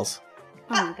seashells?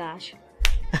 oh my gosh.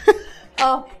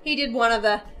 Oh, he did one of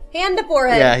the hand to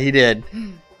forehead. Yeah, he did.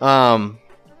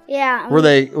 Yeah. Were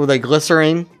they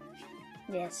glycerine?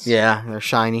 Yes. Yeah, they're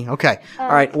shiny. Okay. All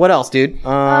right. What else, dude?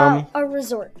 A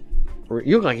resort.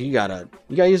 You look like you gotta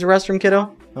use the restroom,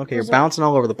 kiddo. Okay, you're bouncing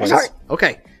all over the place. Resort.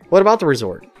 Okay. What about the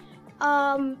resort?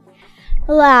 What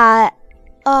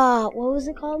was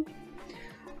it called?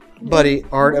 Buddy,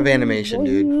 Art of Animation,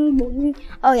 dude.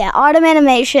 Oh yeah, Art of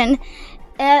Animation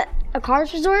at a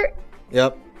Cars Resort.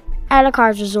 Yep. At a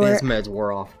Cars Resort. His meds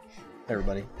wore off.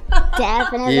 Everybody.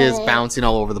 Definitely. He is bouncing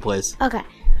all over the place. Okay.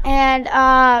 And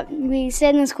we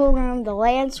stayed in this cool room. The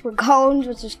lamps were cones,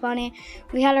 which is funny.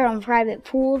 We had our own private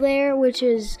pool there, which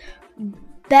is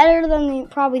better than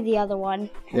probably the other one.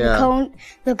 And Yeah.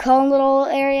 The cone little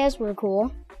areas were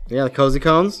cool. Yeah, the cozy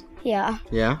cones. Yeah.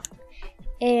 Yeah.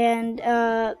 And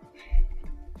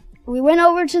we went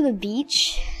over to the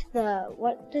beach.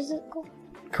 What is it called?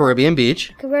 Caribbean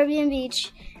Beach. Caribbean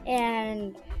Beach.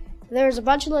 And there was a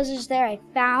bunch of lizards there. I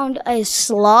found a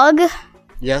slug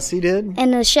Yes, he did.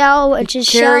 in a shell, which is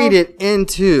Carried it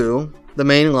into the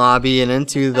main lobby and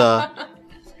into the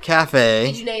cafe.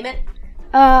 Did you name it?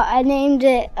 I named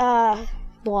it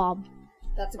Blob.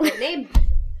 That's a great name.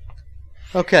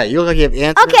 Okay, you look like you have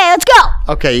ants. Okay, let's go.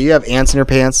 Okay, you have ants in your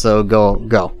pants, so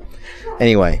go.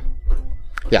 Anyway,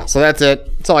 yeah. So that's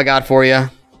it. That's all I got for you.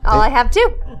 All I have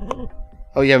too.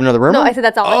 Oh, you have another rumor? No, I said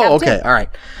that's all I have okay. too. All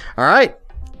right.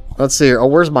 Let's see here. Oh,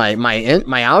 where's my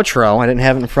outro? I didn't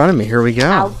have it in front of me. Here we go.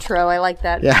 Outro, I like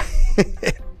that. Yeah.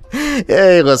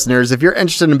 Hey, listeners, if you're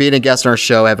interested in being a guest on our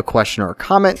show, have a question or a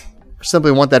comment, or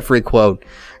simply want that free quote,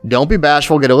 don't be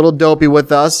bashful. Get a little dopey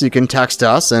with us. You can text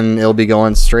us, and it'll be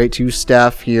going straight to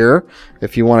Steph here.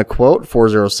 If you want a quote,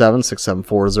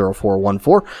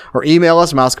 407-674-0414, or email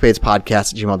us,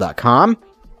 mousecapadespodcast@gmail.com,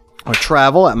 or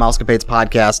travel at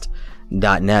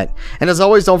mousecapadespodcast.net. And as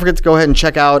always, don't forget to go ahead and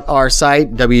check out our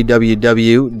site,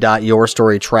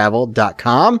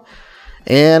 www.yourstorytravel.com.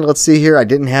 And let's see here. I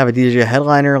didn't have a DJ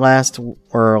headliner last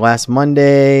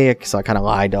Monday, so I kind of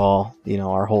lied to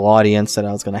our whole audience that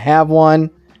I was going to have one.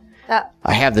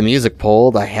 I have the music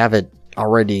pulled. I have it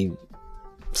already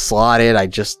slotted. I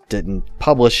just didn't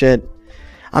publish it.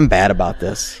 I'm bad about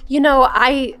this.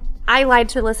 I lied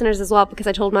to the listeners as well because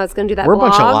I told them I was going to do that We're blog.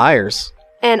 a bunch of liars.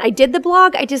 And I did the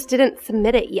blog. I just didn't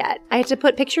submit it yet. I had to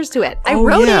put pictures to it. I Oh,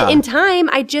 wrote yeah. it in time.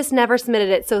 I just never submitted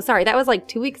it. So sorry. That was like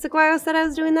 2 weeks ago I said I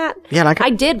was doing that. Yeah, and I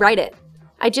did write it.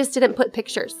 I just didn't put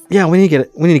pictures. Yeah, we need to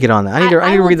get on that. I need to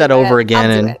will read that do over it.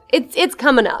 again. I'll do and it. It's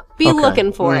coming up. Be Okay.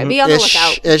 looking for it. Be on the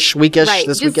lookout. Weekish, Right.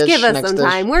 this Just weekish, give us next some ish.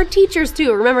 time. We're teachers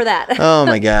too. Remember that. Oh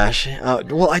my gosh.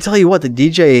 Well, I tell you what, the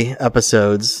DJ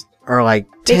episodes are like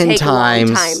They 10 take a long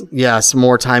times, time. yes,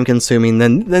 more time consuming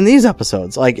than these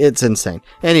episodes. Like, it's insane.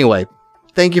 Anyway,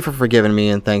 thank you for forgiving me,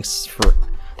 and thanks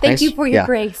you for your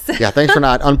grace. Yeah, thanks for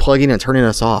not unplugging and turning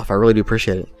us off. I really do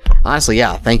appreciate it. Honestly,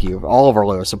 yeah, thank you. All of our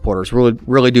loyal supporters really,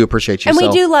 really do appreciate you. And we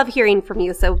So, do love hearing from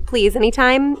you. So please,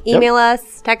 anytime, email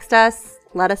us, text us,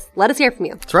 let us hear from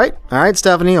you. That's right. All right,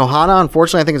 Stephanie Ohana.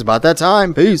 Unfortunately, I think it's about that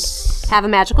time. Peace. Have a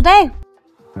magical day.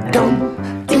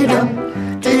 Dum dee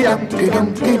dum dee dum dee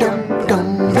dum dee dum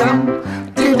dum dum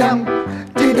dee dum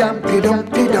dee dum dee dum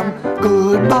dee dum.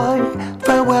 Goodbye,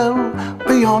 farewell,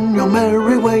 be on your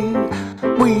merry way.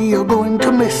 We are going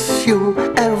to miss you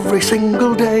every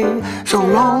single day. So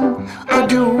long,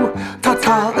 adieu,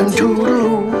 ta-ta and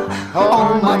toodaloo.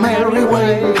 On my merry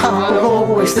way, I'll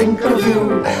always think of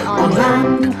you. On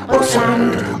land or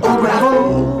sand or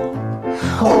gravel,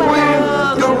 or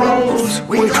where the roads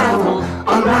we travel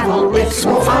unravel. It's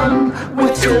more fun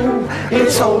with two.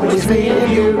 It's always me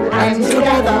and you, and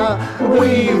together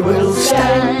we will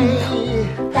stay.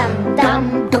 Dum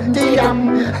dum dum dee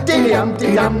dum dee dum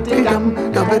dee dum dee dum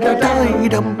dum da da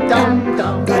dum dum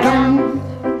dum da dum.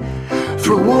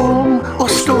 Through warm or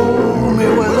stormy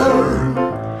weather,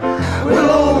 we'll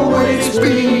always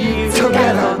be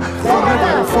together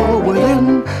forever. For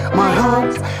within my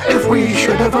heart, if we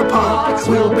should ever part,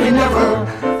 we'll be never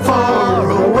far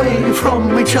away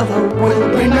from each other. We'll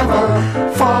be never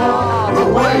far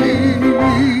away.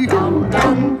 Dum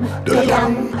dum da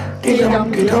dum dee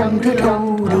dum dee dum dee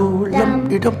dum dum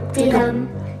dee dum dee dum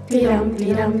dee dum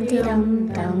dee dum dee dum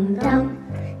dum dum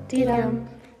dee dum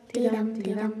dee dum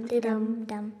dee dum dee dum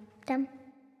dum dum.